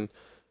 27,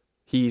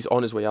 he's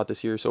on his way out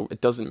this year, so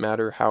it doesn't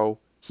matter how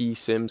he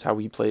sims, how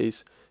he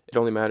plays. It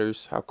only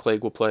matters how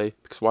Clegg will play,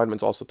 because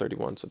Weidman's also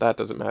 31, so that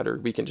doesn't matter.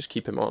 We can just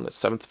keep him on as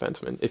 7th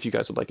defenseman. If you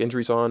guys would like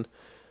injuries on,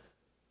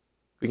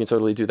 we can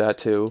totally do that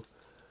too.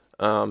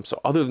 So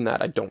other than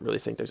that, I don't really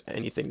think there's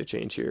anything to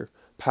change here.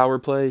 Power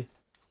play.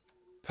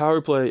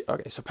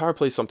 Okay, so power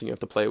play is something you have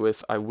to play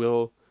with. I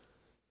will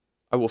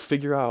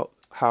figure out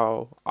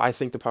how I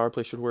think the power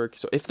play should work.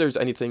 So if there's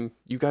anything,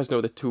 you guys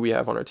know who we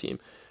have on our team.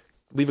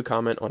 Leave a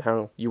comment on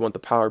how you want the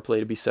power play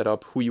to be set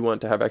up, who you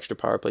want to have extra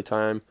power play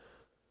time,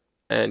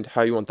 and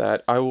how you want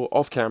that. I will,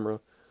 off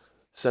camera,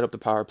 set up the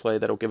power play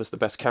that'll give us the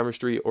best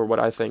chemistry, or what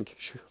I think,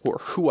 or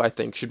who I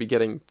think should be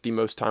getting the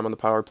most time on the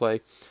power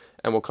play,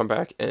 and we'll come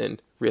back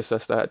and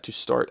reassess that to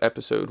start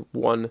episode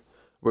 1,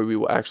 where we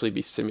will actually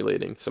be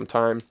simulating some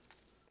time.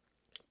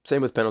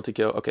 Same with penalty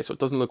kill. Okay, so it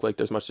doesn't look like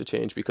there's much to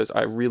change, because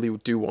I really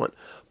do want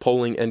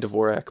Poling and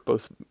Dvorak,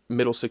 both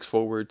middle 6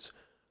 forwards.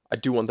 I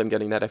do want them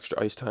getting that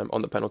extra ice time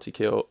on the penalty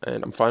kill,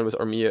 and I'm fine with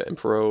Armia and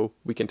Perot.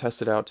 We can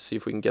test it out to see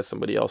if we can get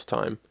somebody else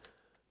time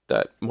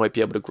that might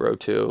be able to grow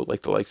too,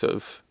 like the likes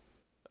of,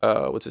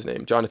 what's his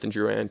name, Jonathan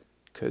Drouin,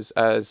 because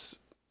as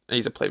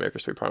he's a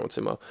playmaker, so he probably won't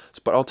sim well.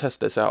 But I'll test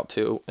this out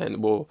too,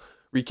 and we'll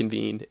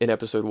reconvene in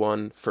episode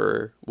 1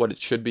 for what it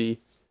should be.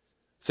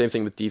 Same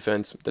thing with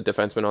defense, the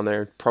defenseman on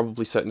there,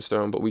 probably set in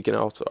stone, but we can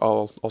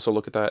also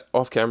look at that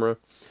off camera,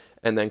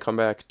 and then come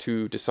back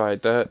to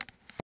decide that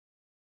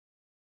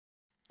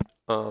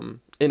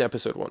in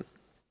episode 1.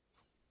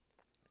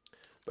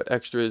 But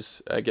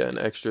extras, again,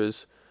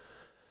 extras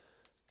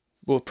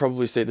will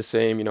probably stay the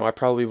same. You know, I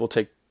probably will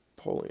take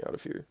Poling out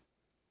of here.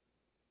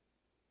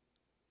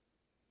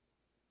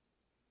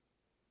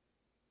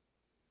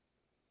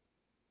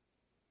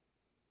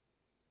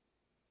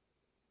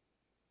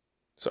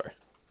 Sorry,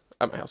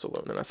 at my house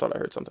alone, and I thought I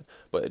heard something.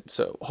 But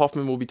so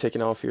Hoffman will be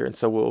taken off here, and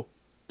so will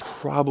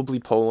probably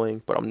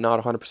Poling, but I'm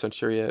not 100%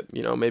 sure yet.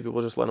 You know, maybe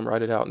we'll just let him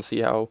ride it out and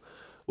see how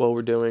well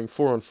we're doing.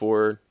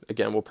 4-on-4,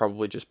 again, will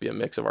probably just be a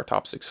mix of our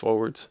top 6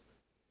 forwards.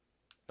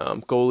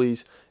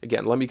 Goalies,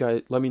 again, let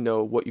me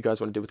know what you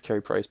guys want to do with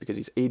Carey Price, because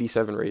he's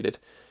 87 rated.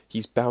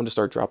 He's bound to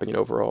start dropping in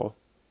overall.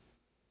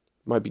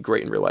 Might be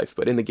great in real life,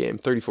 but in the game,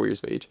 34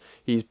 years of age,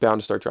 he's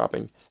bound to start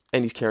dropping,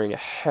 and he's carrying a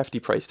hefty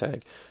price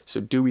tag. So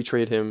do we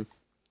trade him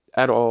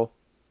at all?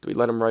 Do we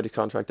let him ride his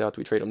contract out?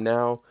 Do we trade him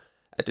now,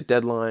 at the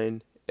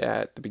deadline,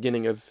 at the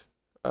beginning of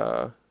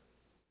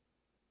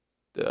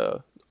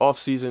the off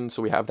season,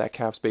 so we have that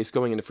cap space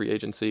going into free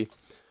agency?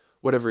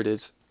 Whatever it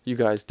is, you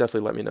guys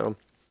definitely let me know.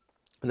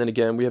 And then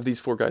again, we have these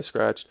 4 guys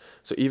scratched.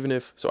 So even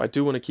if, so I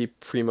do want to keep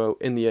Primo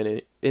in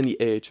the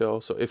AHL.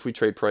 So if we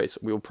trade Price,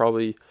 we will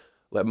probably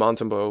let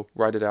Montembeault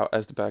ride it out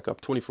as the backup.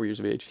 24 years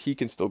of age, he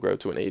can still grow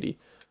to an 80.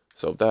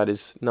 So that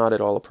is not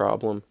at all a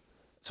problem.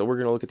 So we're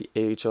going to look at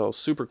the AHL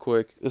super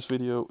quick. This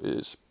video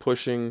is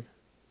pushing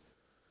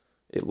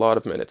a lot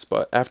of minutes,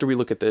 but after we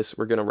look at this,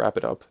 we're going to wrap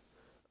it up.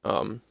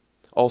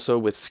 Also,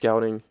 with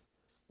scouting,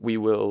 we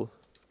will...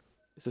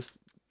 Is this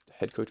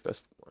head coach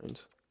best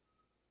lines?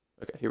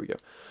 Okay, here we go.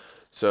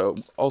 So,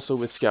 also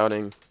with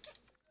scouting,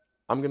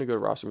 I'm going to go to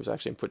roster moves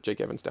actually and put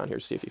Jake Evans down here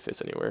to see if he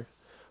fits anywhere.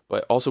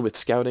 But also with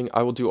scouting,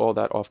 I will do all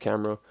that off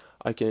camera.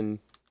 I can,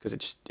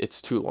 because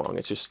it's too long.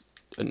 It's just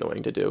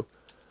annoying to do.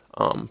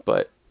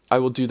 But I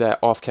will do that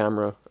off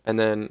camera, and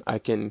then I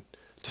can,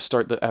 to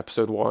start the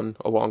episode 1,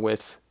 along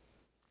with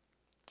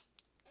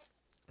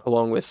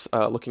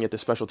looking at the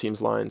special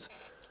teams lines,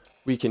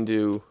 we can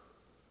do,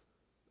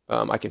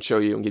 I can show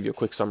you and give you a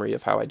quick summary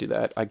of how I do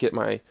that.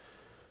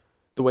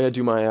 The way I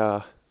do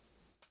my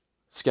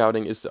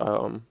scouting is,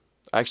 I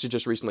actually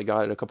just recently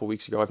got it a couple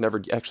weeks ago. I've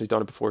never actually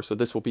done it before, so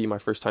this will be my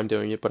first time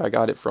doing it, but I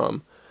got it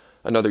from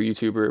another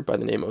YouTuber by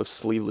the name of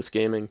Sleeveless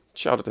Gaming.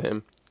 Shout out to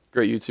him.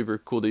 Great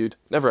YouTuber, cool dude.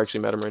 Never actually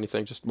met him or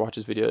anything, just watch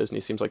his videos, and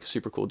he seems like a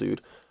super cool dude.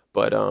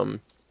 But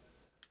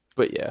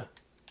yeah.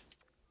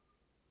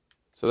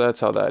 So that's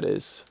how that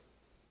is.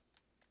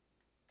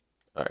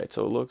 Alright,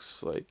 so it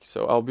looks like,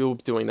 so I'll be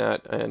doing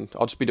that, and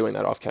I'll just be doing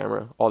that off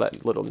camera. All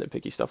that little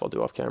nitpicky stuff I'll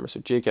do off camera.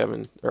 So Jake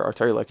Evans, or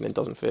Arturi Lehkonen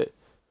doesn't fit.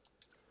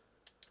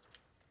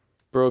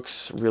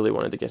 Brooks, really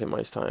wanted to get him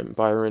ice time.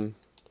 Byron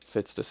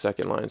fits the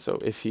second line, so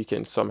if he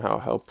can somehow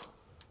help.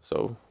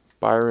 So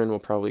Byron will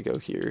probably go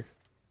here.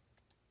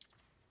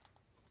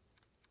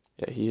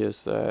 Yeah, he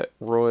is that.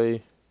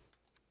 Roy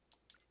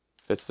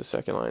fits the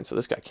second line, so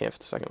this guy can't fit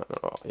the second line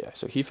at all. Yeah,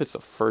 so he fits the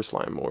first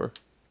line more.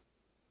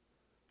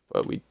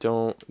 But we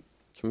don't...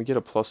 Can we get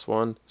a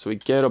 +1? So we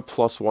get a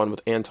 +1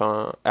 with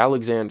Anton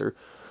Alexander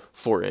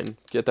Fortin.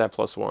 Get that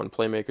 +1.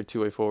 Playmaker,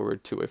 two-way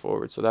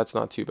forward. So that's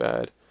not too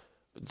bad.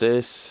 But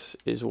this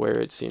is where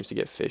it seems to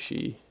get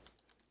fishy.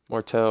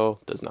 Martel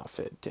does not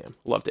fit. Damn.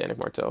 Love Danik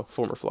Martel.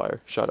 Former Flyer.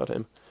 Shout out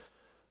him.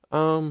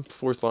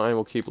 Fourth line,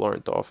 we'll keep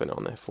Laurent Dauphin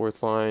on that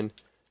fourth line.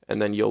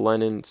 And then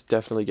Yolenen's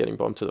definitely getting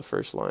bumped to the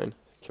first line.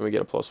 Can we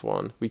get a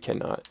 +1? We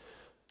cannot.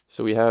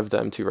 So we have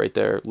them two right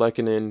there.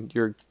 Lehkonen,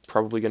 you're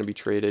probably going to be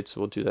traded,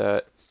 so we'll do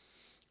that.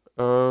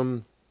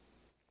 You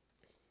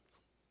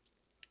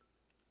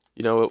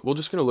know, we're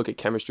just going to look at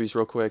chemistries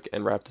real quick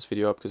and wrap this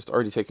video up because it's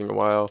already taking a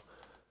while.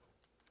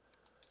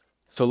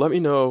 So let me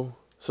know.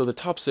 So the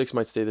top 6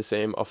 might stay the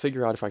same. I'll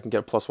figure out if I can get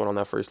a +1 on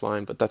that first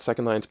line, but that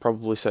second line's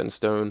probably set in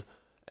stone.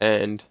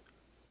 And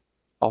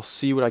I'll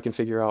see what I can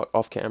figure out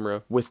off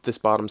camera with this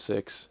bottom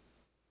 6.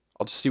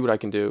 I'll just see what I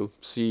can do,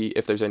 see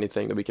if there's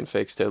anything that we can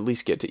fix to at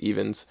least get to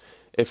evens.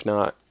 If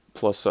not,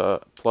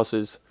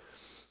 pluses.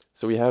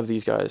 So we have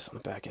these guys on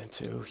the back end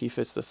too. He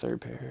fits the third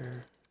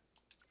pair.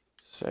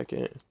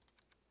 Second.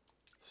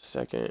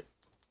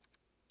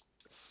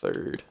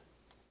 Third.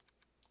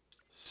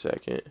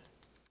 Second.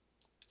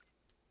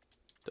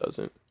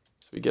 Doesn't.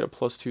 So we get a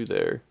 +2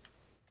 there.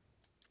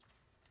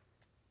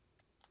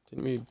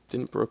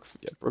 Didn't Brooke?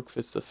 Yeah, Brooke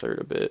fits the third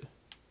a bit.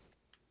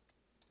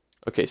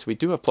 Okay, so we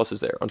do have pluses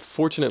there.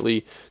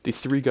 Unfortunately, the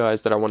 3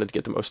 guys that I wanted to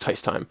get the most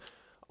ice time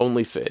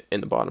only fit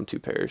in the bottom 2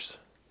 pairs.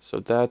 So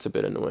that's a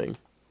bit annoying.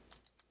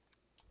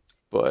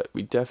 But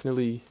we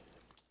definitely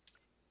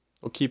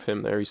will keep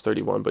him there. He's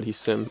 31, but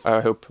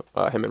I hope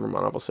him and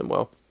Romanov will sim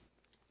well.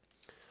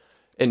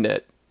 In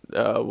net,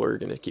 we're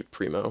going to keep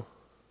Primo.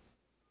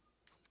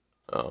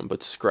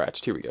 But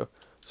scratched. Here we go.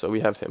 So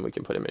we have him. We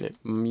can put him in it.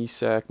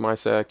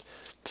 Mysak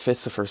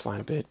fits the first line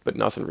a bit, but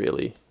nothing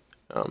really.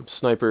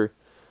 Sniper.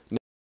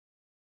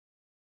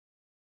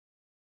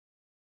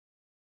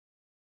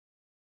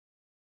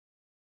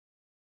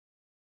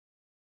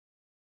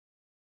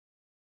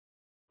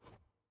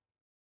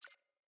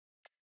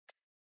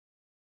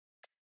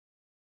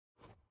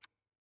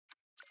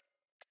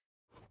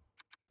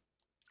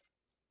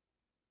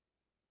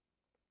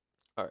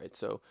 Alright,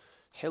 so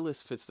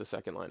Hillis fits the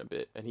second line a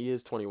bit, and he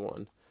is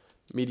 21.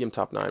 Medium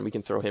top 9, we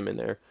can throw him in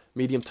there.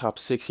 Medium top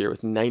 6 here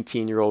with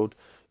 19-year-old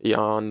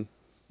Jan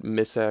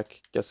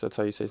Misak. Guess that's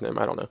how you say his name.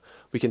 I don't know.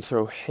 We can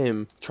throw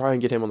him, try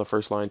and get him on the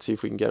first line, see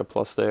if we can get a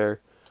plus there.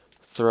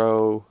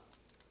 Or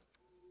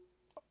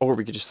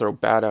we could just throw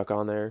Baddock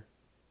on there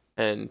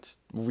and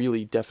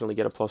really definitely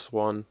get a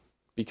 +1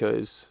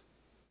 because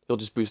he'll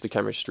just boost the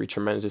chemistry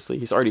tremendously.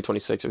 He's already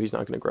 26, so he's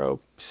not going to grow.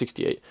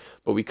 68.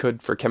 But we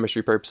could, for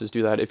chemistry purposes,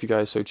 do that if you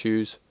guys so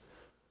choose.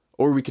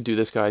 Or we could do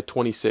this guy,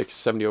 26,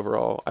 70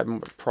 overall. I'd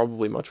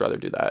probably much rather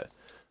do that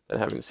than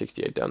having the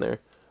 68 down there.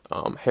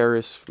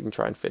 Harris, we can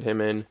try and fit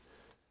him in.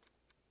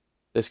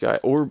 This guy,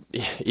 or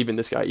even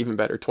this guy, even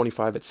better,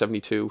 25 at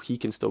 72. He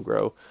can still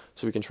grow,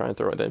 so we can try and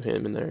throw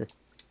him in there.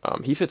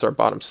 He fits our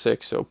bottom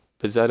 6, so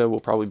Pizzetta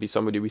will probably be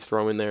somebody we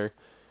throw in there.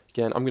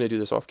 Again, I'm going to do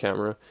this off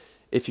camera.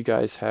 If you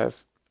guys have,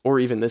 or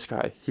even this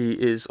guy, he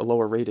is a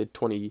lower rated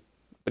 20,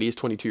 but he is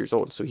 22 years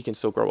old, so he can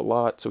still grow a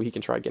lot, so he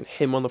can try getting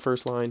him on the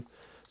first line.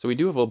 So we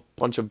do have a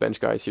bunch of bench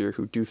guys here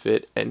who do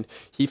fit, and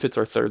he fits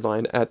our third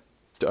line at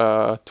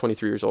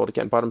 23 years old.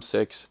 Again, bottom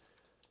 6.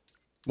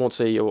 Won't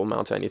say it will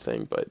amount to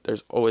anything, but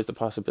there's always the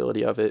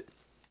possibility of it.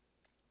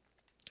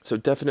 So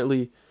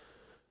definitely,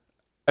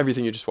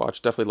 everything you just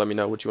watched. Definitely let me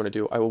know what you want to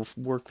do. I'll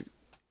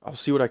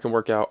see what I can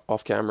work out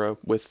off camera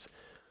with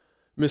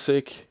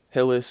Missick,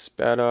 Hillis,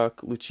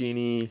 Baddock,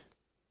 Lucchini,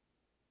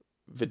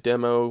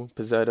 Videmo,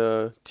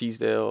 Pizzetta,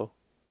 Teasdale,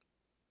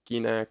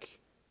 Gienak,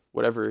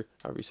 whatever,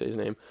 however you say his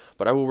name.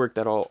 But I will work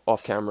that all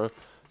off camera.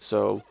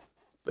 So,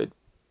 but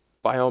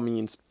by all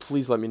means,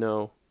 please let me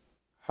know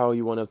how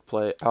you want to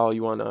play, who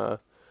you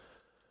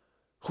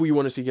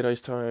want to see get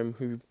ice time,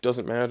 who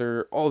doesn't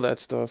matter, all that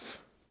stuff.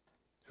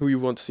 Who you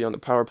want to see on the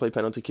power play,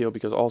 penalty kill,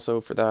 because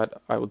also for that,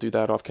 I will do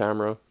that off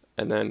camera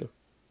and then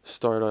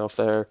start off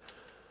there.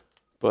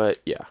 But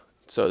yeah,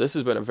 so this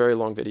has been a very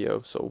long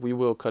video, so we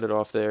will cut it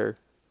off there.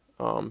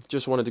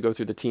 Just wanted to go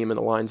through the team and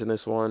the lines in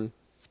this one.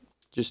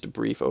 Just a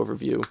brief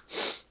overview.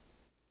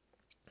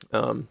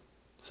 So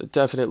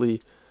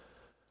definitely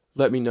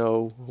let me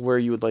know where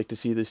you would like to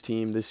see this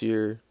team this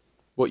year,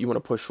 what you want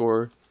to push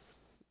for.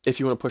 If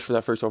you want to push for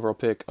that first overall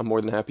pick, I'm more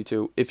than happy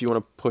to. If you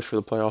want to push for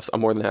the playoffs, I'm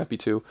more than happy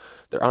to.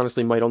 There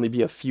honestly might only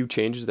be a few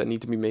changes that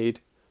need to be made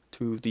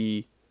to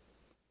the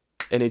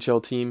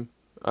NHL team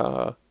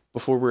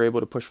before we're able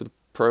to push for the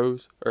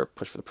push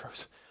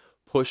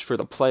for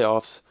the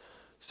playoffs.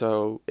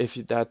 So if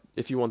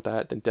you want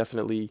that, then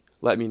definitely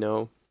let me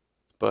know.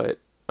 But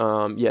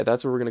yeah,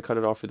 that's where we're gonna cut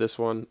it off for this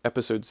one,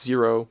 episode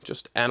 0,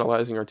 just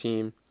analyzing our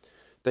team.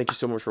 Thank you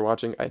so much for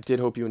watching. I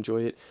did hope you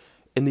enjoy it.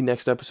 In the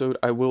next episode,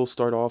 I will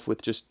start off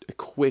with just a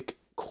quick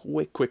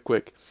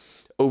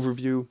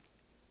overview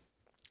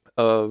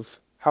of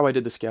how I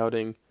did the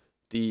scouting,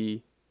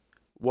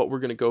 what we're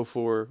going to go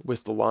for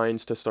with the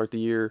lines to start the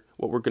year,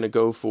 what we're going to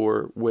go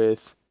for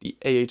with the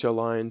AHL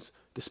lines,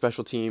 the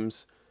special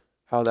teams,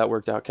 how that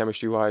worked out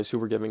chemistry-wise, who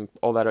we're giving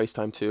all that ice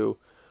time to,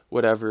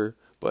 whatever.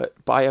 But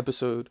by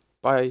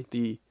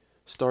the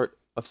start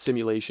of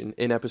simulation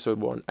in episode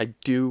 1, I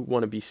do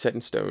want to be set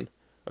in stone.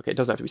 Okay, it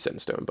doesn't have to be set in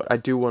stone, but I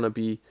do want to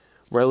be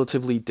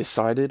relatively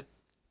decided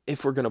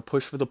if we're going to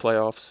push for the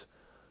playoffs,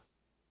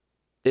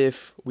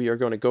 if we are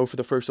going to go for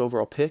the first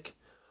overall pick,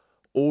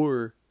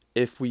 or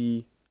if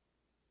we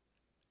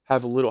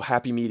have a little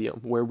happy medium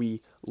where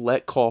we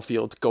let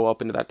Caulfield go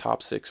up into that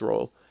top 6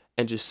 role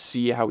and just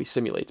see how he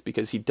simulates,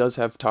 because he does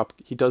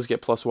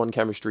get +1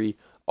 chemistry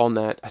on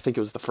that. I think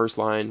it was the first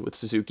line with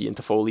Suzuki and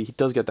Toffoli. He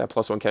does get that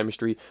 +1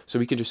 chemistry, so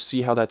we can just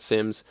see how that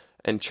sims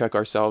and check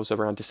ourselves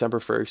around December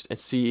 1st and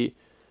see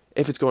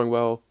if it's going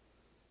well.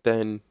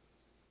 Then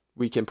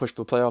we can push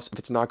for the playoffs. If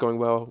it's not going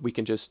well, we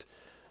can just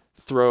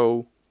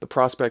throw the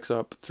prospects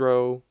up,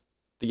 throw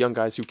the young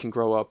guys who can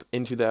grow up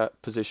into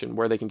that position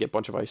where they can get a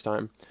bunch of ice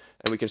time,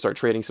 and we can start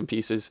trading some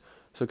pieces.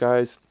 So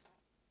guys,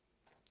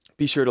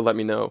 be sure to let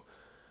me know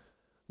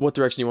what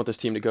direction you want this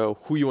team to go,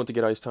 who you want to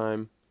get ice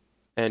time,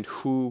 and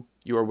who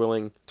you are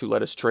willing to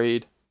let us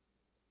trade,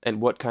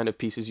 and what kind of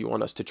pieces you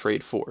want us to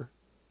trade for.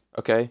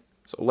 Okay?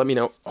 So let me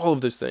know all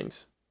of those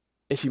things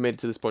if you made it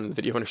to this point in the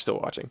video and are still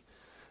watching.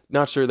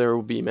 Not sure there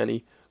will be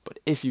many, but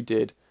if you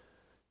did,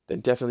 then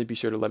definitely be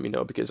sure to let me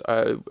know, because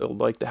I will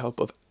like the help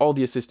of all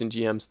the assistant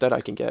GMs that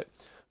I can get.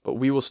 But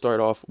we will start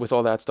off with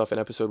all that stuff in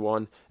episode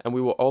 1, and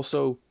we will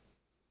also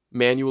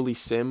manually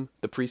sim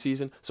the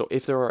preseason. So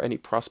if there are any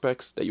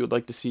prospects that you would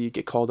like to see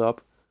get called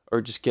up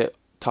or just get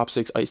top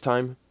 6 ice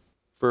time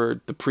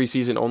for the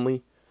preseason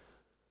only,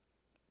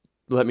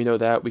 let me know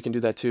that. We can do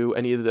that too.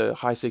 Any of the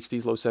high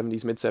 60s, low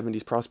 70s, mid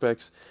 70s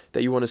prospects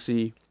that you want to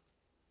see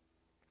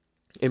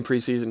in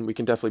preseason, we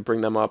can definitely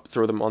bring them up,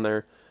 throw them on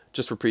there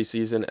just for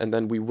preseason, and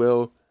then we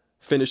will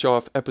finish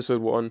off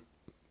episode 1.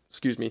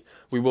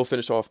 We will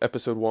finish off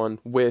episode 1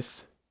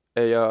 with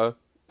a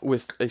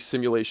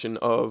simulation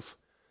of,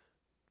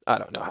 I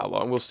don't know how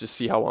long. We'll just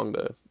see how long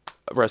the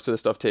rest of the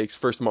stuff takes.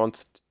 First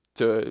month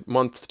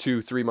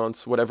to 3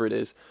 months, whatever it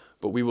is.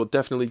 But we will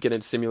definitely get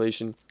into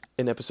simulation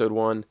in episode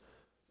 1.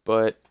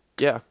 But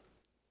yeah,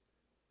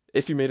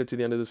 if you made it to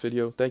the end of this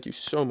video, thank you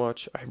so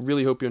much. I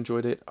really hope you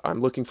enjoyed it. I'm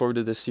looking forward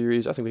to this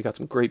series. I think we got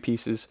some great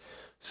pieces.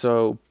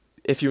 So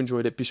if you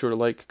enjoyed it, be sure to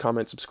like,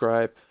 comment,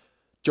 subscribe.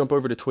 Jump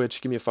over to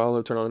Twitch, give me a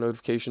follow, turn on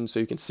notifications so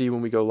you can see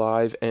when we go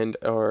live and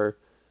are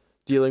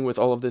dealing with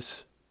all of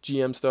this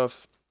GM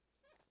stuff.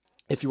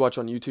 If you watch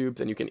on YouTube,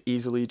 then you can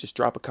easily just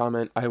drop a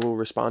comment. I will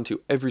respond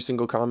to every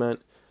single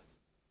comment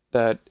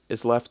that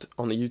is left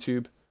on the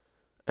YouTube,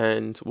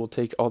 and we'll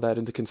take all that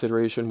into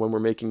consideration when we're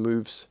making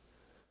moves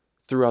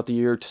throughout the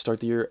year to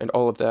start the year and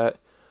all of that.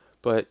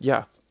 But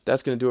yeah,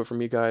 that's going to do it for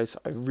me, guys.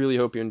 I really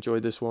hope you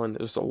enjoyed this one.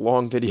 It was a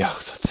long video,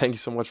 so thank you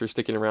so much for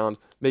sticking around.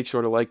 Make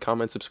sure to like,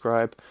 comment,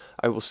 subscribe.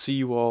 I will see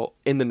you all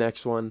in the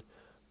next one.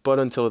 But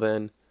until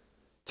then,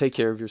 take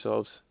care of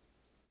yourselves,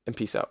 and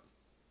peace out.